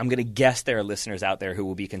concern. I'm going to guess there are listeners out there who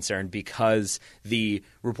will be concerned because the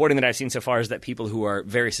reporting that I've seen so far is that people who are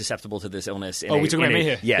very susceptible to this illness we're talking about me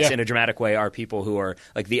here. Yes, in a dramatic way are people who are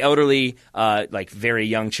like the elderly, like very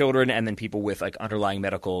young children, and then people with like underlying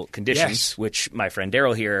medical conditions, which my friend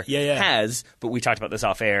Daryl here has. But we talked about this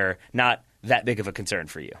off air, not that big of a concern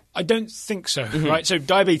for you. I don't think so, right? So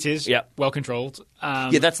diabetes, well controlled.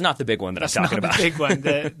 That's not the big one that I'm talking about. That's not the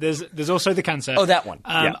big one. There's also the cancer. Oh, that one.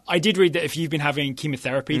 I did read that if you've been having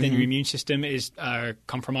chemotherapy, then your immune system is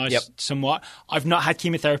compromised somewhat. I've not had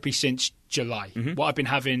chemotherapy since July. What I've been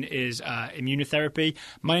having is immunotherapy.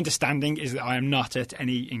 My understanding is that I am not at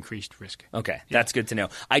any increased risk. Okay, that's good to know.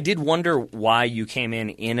 I did wonder why you came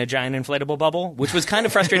in a giant inflatable bubble, which was kind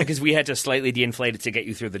of frustrating because we had to slightly de-inflate it to get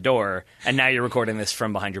you through the door, and now you're recording this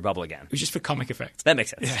from behind your bubble again. It was just for comic effect. That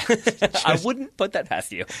makes sense. Yeah. I wouldn't put that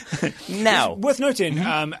past you. Now, it's worth noting,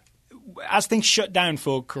 as things shut down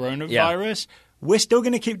for coronavirus, we're still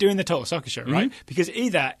going to keep doing the Total Soccer Show, right? Because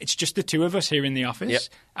either it's just the two of us here in the office,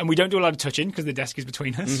 and we don't do a lot of touching because the desk is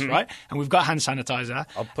between us, right? And we've got hand sanitizer.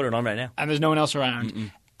 I'll put it on right now. And there's no one else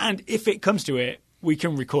around. And if it comes to it, we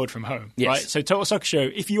can record from home, right? So Total Soccer Show,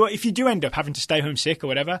 if you do end up having to stay home sick or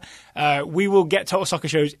whatever, we will get Total Soccer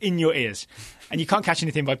Shows in your ears. And you can't catch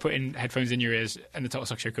anything by putting headphones in your ears and the Total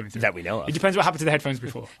Soccer Show coming through. That we know of. It depends what happened to the headphones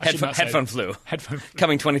before. Headphone flu.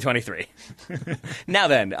 Coming 2023. Now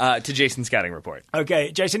then, to Jason's scouting report.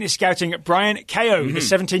 Okay, Jason is scouting Brian Kao, the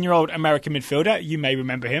 17-year-old American midfielder. You may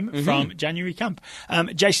remember him from January camp.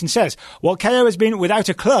 Jason says, while Kao has been without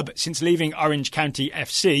a club since leaving Orange County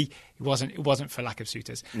FC, it wasn't for lack of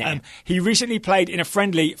suitors. No. He recently played in a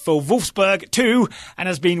friendly for Wolfsburg too and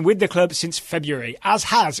has been with the club since February, as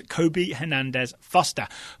has Kobe Hernandez Foster.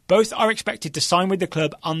 Both are expected to sign with the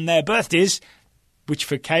club on their birthdays, which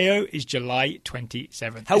for Kao is July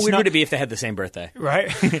 27th. How weird would it be if they had the same birthday?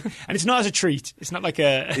 Right? And it's not as a treat. It's not like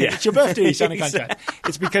it's your birthday, you sign a contract.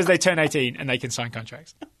 It's because they turn 18 and they can sign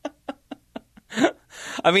contracts.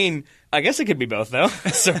 I mean, I guess it could be both, though.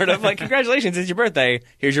 Sort of like, congratulations, it's your birthday.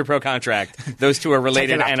 Here's your pro contract. Those two are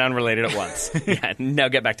related and unrelated at once. Now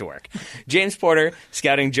get back to work. James Porter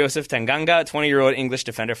scouting Joseph Tanganga, 20-year-old English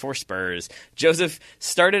defender for Spurs. Joseph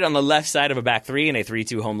started on the left side of a back three in a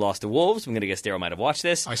 3-2 home loss to Wolves. I'm going to guess Daryl might have watched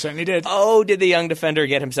this. I certainly did. Oh, did the young defender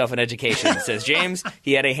get himself an education, says James.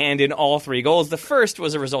 He had a hand in all 3 goals. The first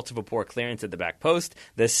was a result of a poor clearance at the back post.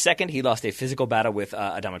 The second, he lost a physical battle with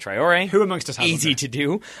Adama Traore. Who amongst us has easy to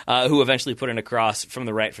do. Who eventually put in a cross from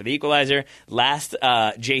the right for the equalizer. Last,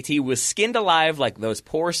 JT was skinned alive like those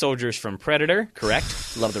poor soldiers from Predator,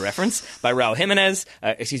 correct? Love the reference. By Raul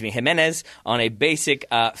Jimenez on a basic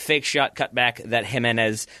fake shot cutback that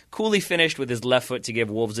Jimenez coolly finished with his left foot to give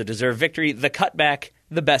Wolves a deserved victory. The cutback,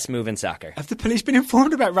 the best move in soccer. Have the police been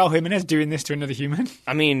informed about Raul Jimenez doing this to another human?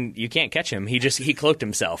 I mean, you can't catch him. He cloaked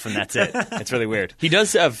himself, and that's it. It's really weird. He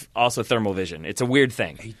does have also thermal vision. It's a weird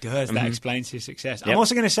thing. He does. That explains his success. Yep. I'm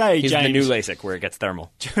also going to say, he's James, the new LASIK where it gets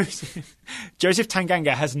thermal. Joseph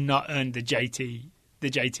Tanganga has not earned the JT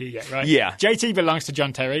yet, right? Yeah. JT belongs to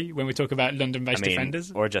John Terry when we talk about London-based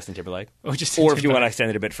defenders. Or Justin Timberlake. Or if you want to extend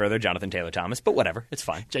it a bit further, Jonathan Taylor-Thomas. But whatever. It's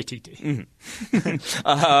fine. JTT.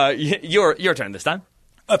 Your turn this time.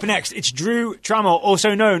 Up next, it's Drew Trammell,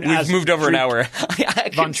 also known as... We've moved over an hour.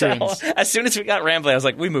 I Von Truens. As soon as we got rambling, I was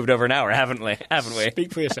like, we moved over an hour, haven't we?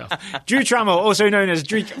 Speak for yourself. Drew Trammell, also known as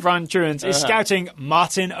Dreek Von Truens, is scouting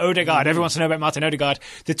Martin Odegaard. Everyone wants to know about Martin Odegaard.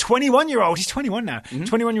 The 21-year-old, he's 21 now,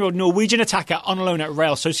 21-year-old Norwegian attacker on loan at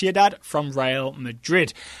Real Sociedad from Real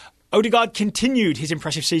Madrid. Odegaard continued his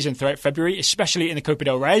impressive season throughout February, especially in the Copa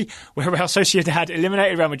del Rey, where Real Sociedad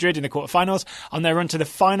eliminated Real Madrid in the quarterfinals on their run to the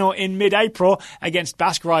final in mid-April against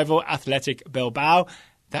Basque rival Athletic Bilbao.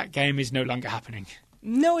 That game is no longer happening.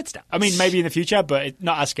 No, it's not. I mean, maybe in the future, but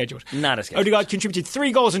not as scheduled. Not as scheduled. Odegaard contributed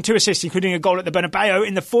 3 goals and 2 assists, including a goal at the Bernabeu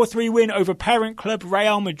in the 4-3 win over parent club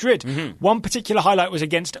Real Madrid. One particular highlight was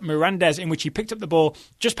against Mirandes, in which he picked up the ball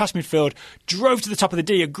just past midfield, drove to the top of the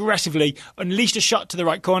D aggressively, unleashed a shot to the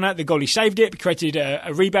right corner. The goalie saved it, created a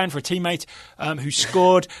rebound for a teammate who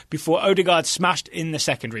scored before Odegaard smashed in the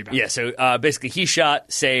second rebound. Yeah, so basically he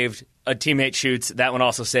shot, saved, a teammate shoots, that one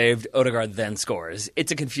also saved, Odegaard then scores.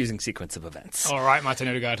 It's a confusing sequence of events. All right, Martin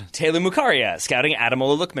Odegaard. Taylor Mukaria, scouting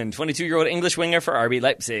Ademola Lookman, 22-year-old English winger for RB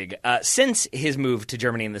Leipzig. Since his move to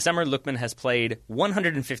Germany in the summer, Lookman has played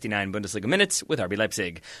 159 Bundesliga minutes with RB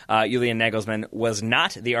Leipzig. Julian Nagelsmann was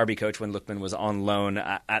not the RB coach when Lookman was on loan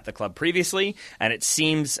at the club previously, and it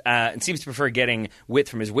seems to prefer getting width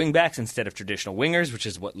from his wingbacks instead of traditional wingers, which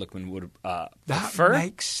is what Lookman would prefer. That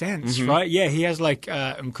makes sense, right? Yeah, he has like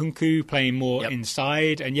Nkunku playing more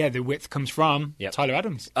inside, and the width comes from Tyler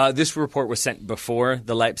Adams. This report was sent before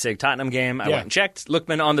the Leipzig-Tottenham game. I went and checked.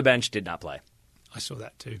 Lookman on the bench, did not play. I saw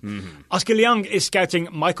that too. Oscar Leung is scouting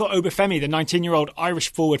Michael Obafemi, the 19-year-old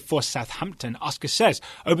Irish forward for Southampton. Oscar says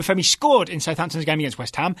Obafemi scored in Southampton's game against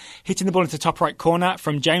West Ham, hitting the ball into the top right corner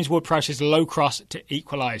from James Ward-Prowse's low cross to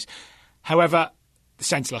equalise. However, the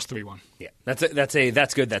Saints lost 3-1. Yeah,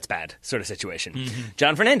 that's good, that's bad sort of situation.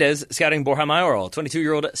 John Fernandez scouting Borja Mayoral,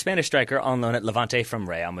 22-year-old Spanish striker on loan at Levante from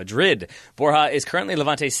Real Madrid. Borja is currently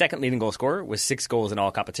Levante's second leading goal scorer with 6 goals in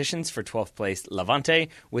all competitions for 12th place Levante,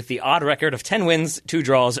 with the odd record of 10 wins, 2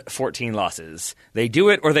 draws, 14 losses. They do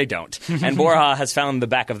it or they don't. And Borja has found the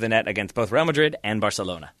back of the net against both Real Madrid and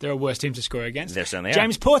Barcelona. There are worse teams to score against. There certainly are.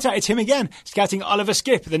 James Porter, it's him again, scouting Oliver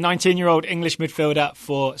Skipp, the 19-year-old English midfielder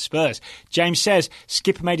for Spurs. James says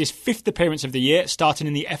Skipp made his 5th appearance of the year, starting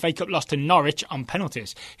in the FA Cup loss to Norwich on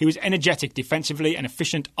penalties. He was energetic defensively and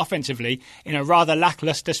efficient offensively in a rather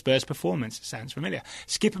lacklustre Spurs performance. Sounds familiar.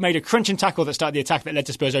 Skipp made a crunching tackle that started the attack that led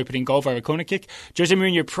to Spurs' opening goal via a corner kick. Jose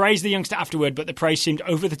Mourinho praised the youngster afterward, but the praise seemed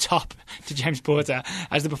over the top to James Porter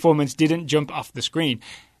as the performance didn't jump off the screen.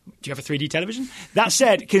 Do you have a 3D television? That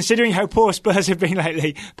said, considering how poor Spurs have been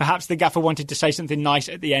lately, perhaps the gaffer wanted to say something nice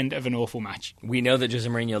at the end of an awful match. We know that Jose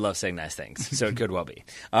Mourinho loves saying nice things, so it could well be.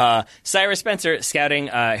 Cyrus Spencer scouting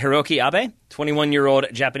Hiroki Abe, 21-year-old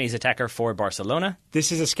Japanese attacker for Barcelona.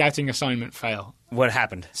 This is a scouting assignment fail. What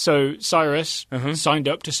happened? So Cyrus signed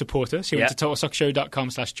up to support us. He went to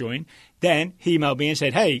totalsoccershow.com/join. Then he emailed me and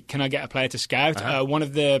said, hey, can I get a player to scout? One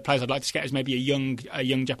of the players I'd like to scout is maybe a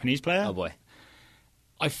young Japanese player. Oh, boy.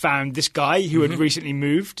 I found this guy who had recently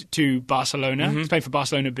moved to Barcelona. He's playing for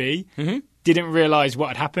Barcelona B. Didn't realise what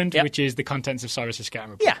had happened, which is the contents of Cyrus'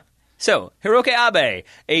 scouting report. Yeah. So, Hiroki Abe,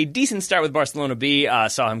 a decent start with Barcelona B,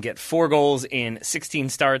 saw him get 4 goals in 16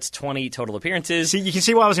 starts, 20 total appearances. See, you can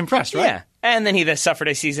see why I was impressed, right? Yeah. And then he suffered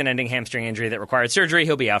a season-ending hamstring injury that required surgery.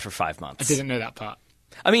 He'll be out for 5 months. I didn't know that part.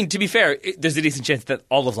 I mean, to be fair, there's a decent chance that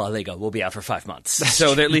all of La Liga will be out for 5 months.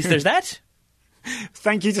 So at least there's that.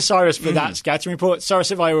 Thank you to Cyrus for that scouting report. Cyrus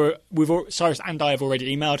and I have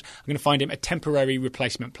already emailed. I'm going to find him a temporary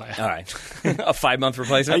replacement player. All right. A 5-month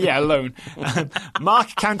replacement? Yeah, a loan. Mark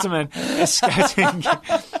Canterman is scouting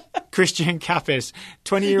Christian Capis,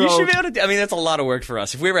 20-year-old. You should be able to. I mean, that's a lot of work for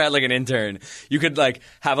us. If we ever had like an intern, you could like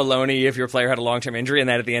have a loanee if your player had a long-term injury, and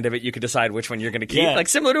then at the end of it, you could decide which one you're going to keep. Yeah. Like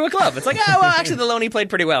similar to a club. It's like, actually, the loanee played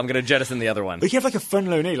pretty well. I'm going to jettison the other one. But you have like a fun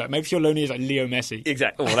loanee. Like maybe if your loanee is like Leo Messi.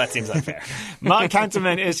 Exactly. Well, that seems unfair. Mark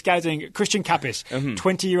Canterman is scouting Christian Capis,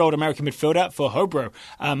 20-year-old American midfielder for Hobro.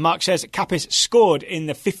 Mark says Capis scored in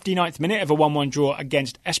the 59th minute of a 1-1 draw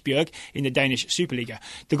against Esbjerg in the Danish Superliga.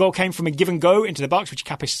 The goal came from a give and go into the box, which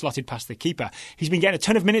Capis slotted past the keeper. He's been getting a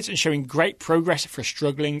ton of minutes and showing great progress for a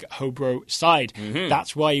struggling Hobro side.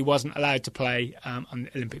 That's why he wasn't allowed to play on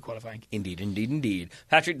Olympic qualifying. Indeed.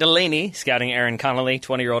 Patrick Delaney scouting Aaron Connolly,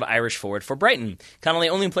 20-year-old Irish forward for Brighton. Connolly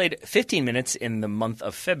only played 15 minutes in the month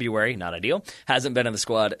of February, not ideal. Hasn't been in the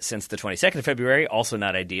squad since the 22nd of February, also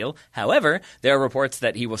not ideal. However, there are reports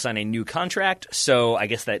that he will sign a new contract, so I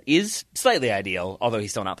guess that is slightly ideal, although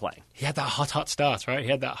he's still not playing. He had that hot start, right?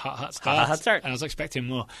 He had that hot start. Hot start. And I was expecting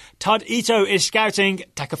more. Todd Ito is scouting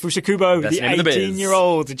Takefusa Kubo, the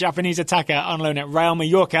 18-year-old Japanese attacker on loan at Real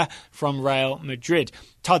Mallorca from Real Madrid.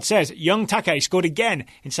 Todd says young Take scored again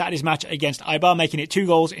in Saturday's match against Eibar, making it 2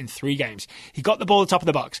 goals in 3 games. He got the ball at the top of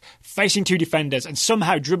the box, facing 2 defenders, and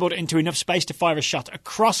somehow dribbled into enough space to fire a shot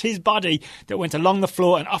across his body that went along the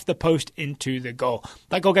floor and off the post into the goal.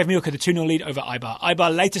 That goal gave Mallorca the 2-0 lead over Eibar.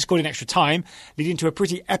 Eibar later scored in extra time, leading to a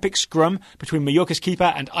pretty epic scrum between Mallorca's keeper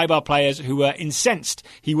and Eibar players who were incensed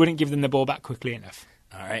he wouldn't give them the ball back quickly enough.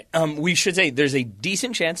 All right. We should say there's a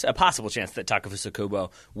decent chance, a possible chance, that Takefusa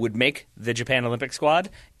Kubo would make the Japan Olympic squad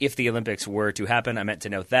if the Olympics were to happen. I meant to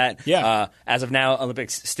note that. Yeah. As of now,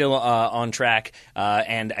 Olympics still on track,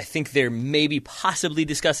 and I think they're maybe possibly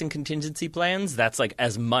discussing contingency plans. That's like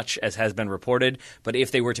as much as has been reported. But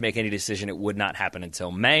if they were to make any decision, it would not happen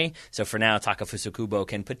until May. So for now, Takefusa Kubo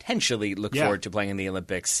can potentially look forward to playing in the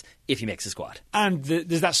Olympics if he makes the squad. And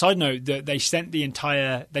there's that side note that they sent the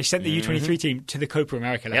U23 team to the Copa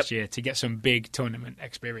America last year to get some big tournament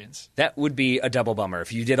experience. That would be a double bummer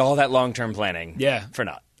if you did all that long-term planning for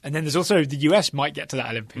naught. And then there's also the US might get to that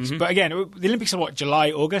Olympics. But again, the Olympics are July,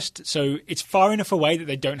 August? So it's far enough away that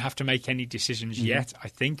they don't have to make any decisions yet, I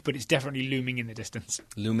think. But it's definitely looming in the distance.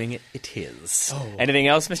 Looming it is. Oh. Anything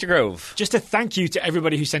else, Mr. Grove? Just a thank you to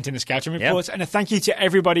everybody who sent in the scouting reports and a thank you to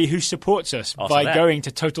everybody who supports us by going to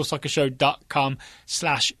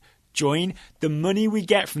TotalSoccerShow.com/join. The money we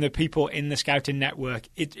get from the people in the Scouting Network,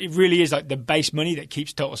 it really is like the base money that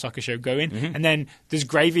keeps Total Soccer Show going. And then there's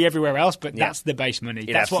gravy everywhere else, but that's the base money.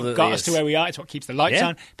 That's what got us to where we are. It's what keeps the lights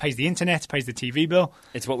on, pays the internet, pays the TV bill.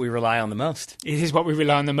 It's what we rely on the most. It is what we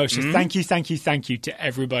rely on the most. So thank you to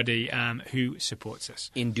everybody who supports us.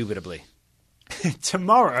 Indubitably.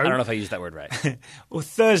 Tomorrow, I don't know if I used that word right. Or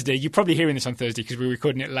Thursday. You're probably hearing this on Thursday because we're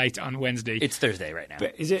recording it late on Wednesday. It's Thursday right now.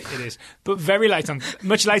 But is it? It is. But very late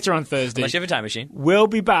much later on Thursday. Unless you have a time machine. We'll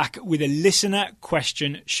be back with a listener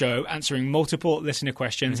question show answering multiple listener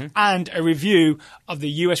questions and a review of the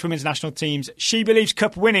US Women's National Team's She Believes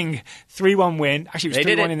Cup winning 3-1 win. Actually, it was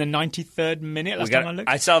 3-1 in the 93rd minute last time I looked.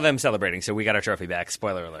 I saw them celebrating, so we got our trophy back.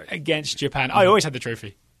 Spoiler alert. Against Japan. I always had the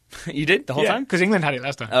trophy. You did? The whole time? Because England had it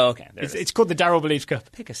last time. Oh, okay. It's called the Daryl Believes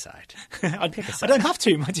Cup. Pick a side. I don't have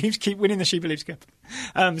to. My teams keep winning the She Believes Cup.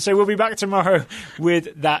 So we'll be back tomorrow with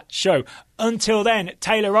that show. Until then,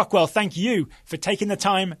 Taylor Rockwell, thank you for taking the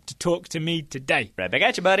time to talk to me today. Right back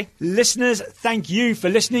at you, buddy. Listeners, thank you for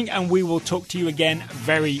listening, and we will talk to you again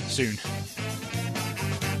very soon.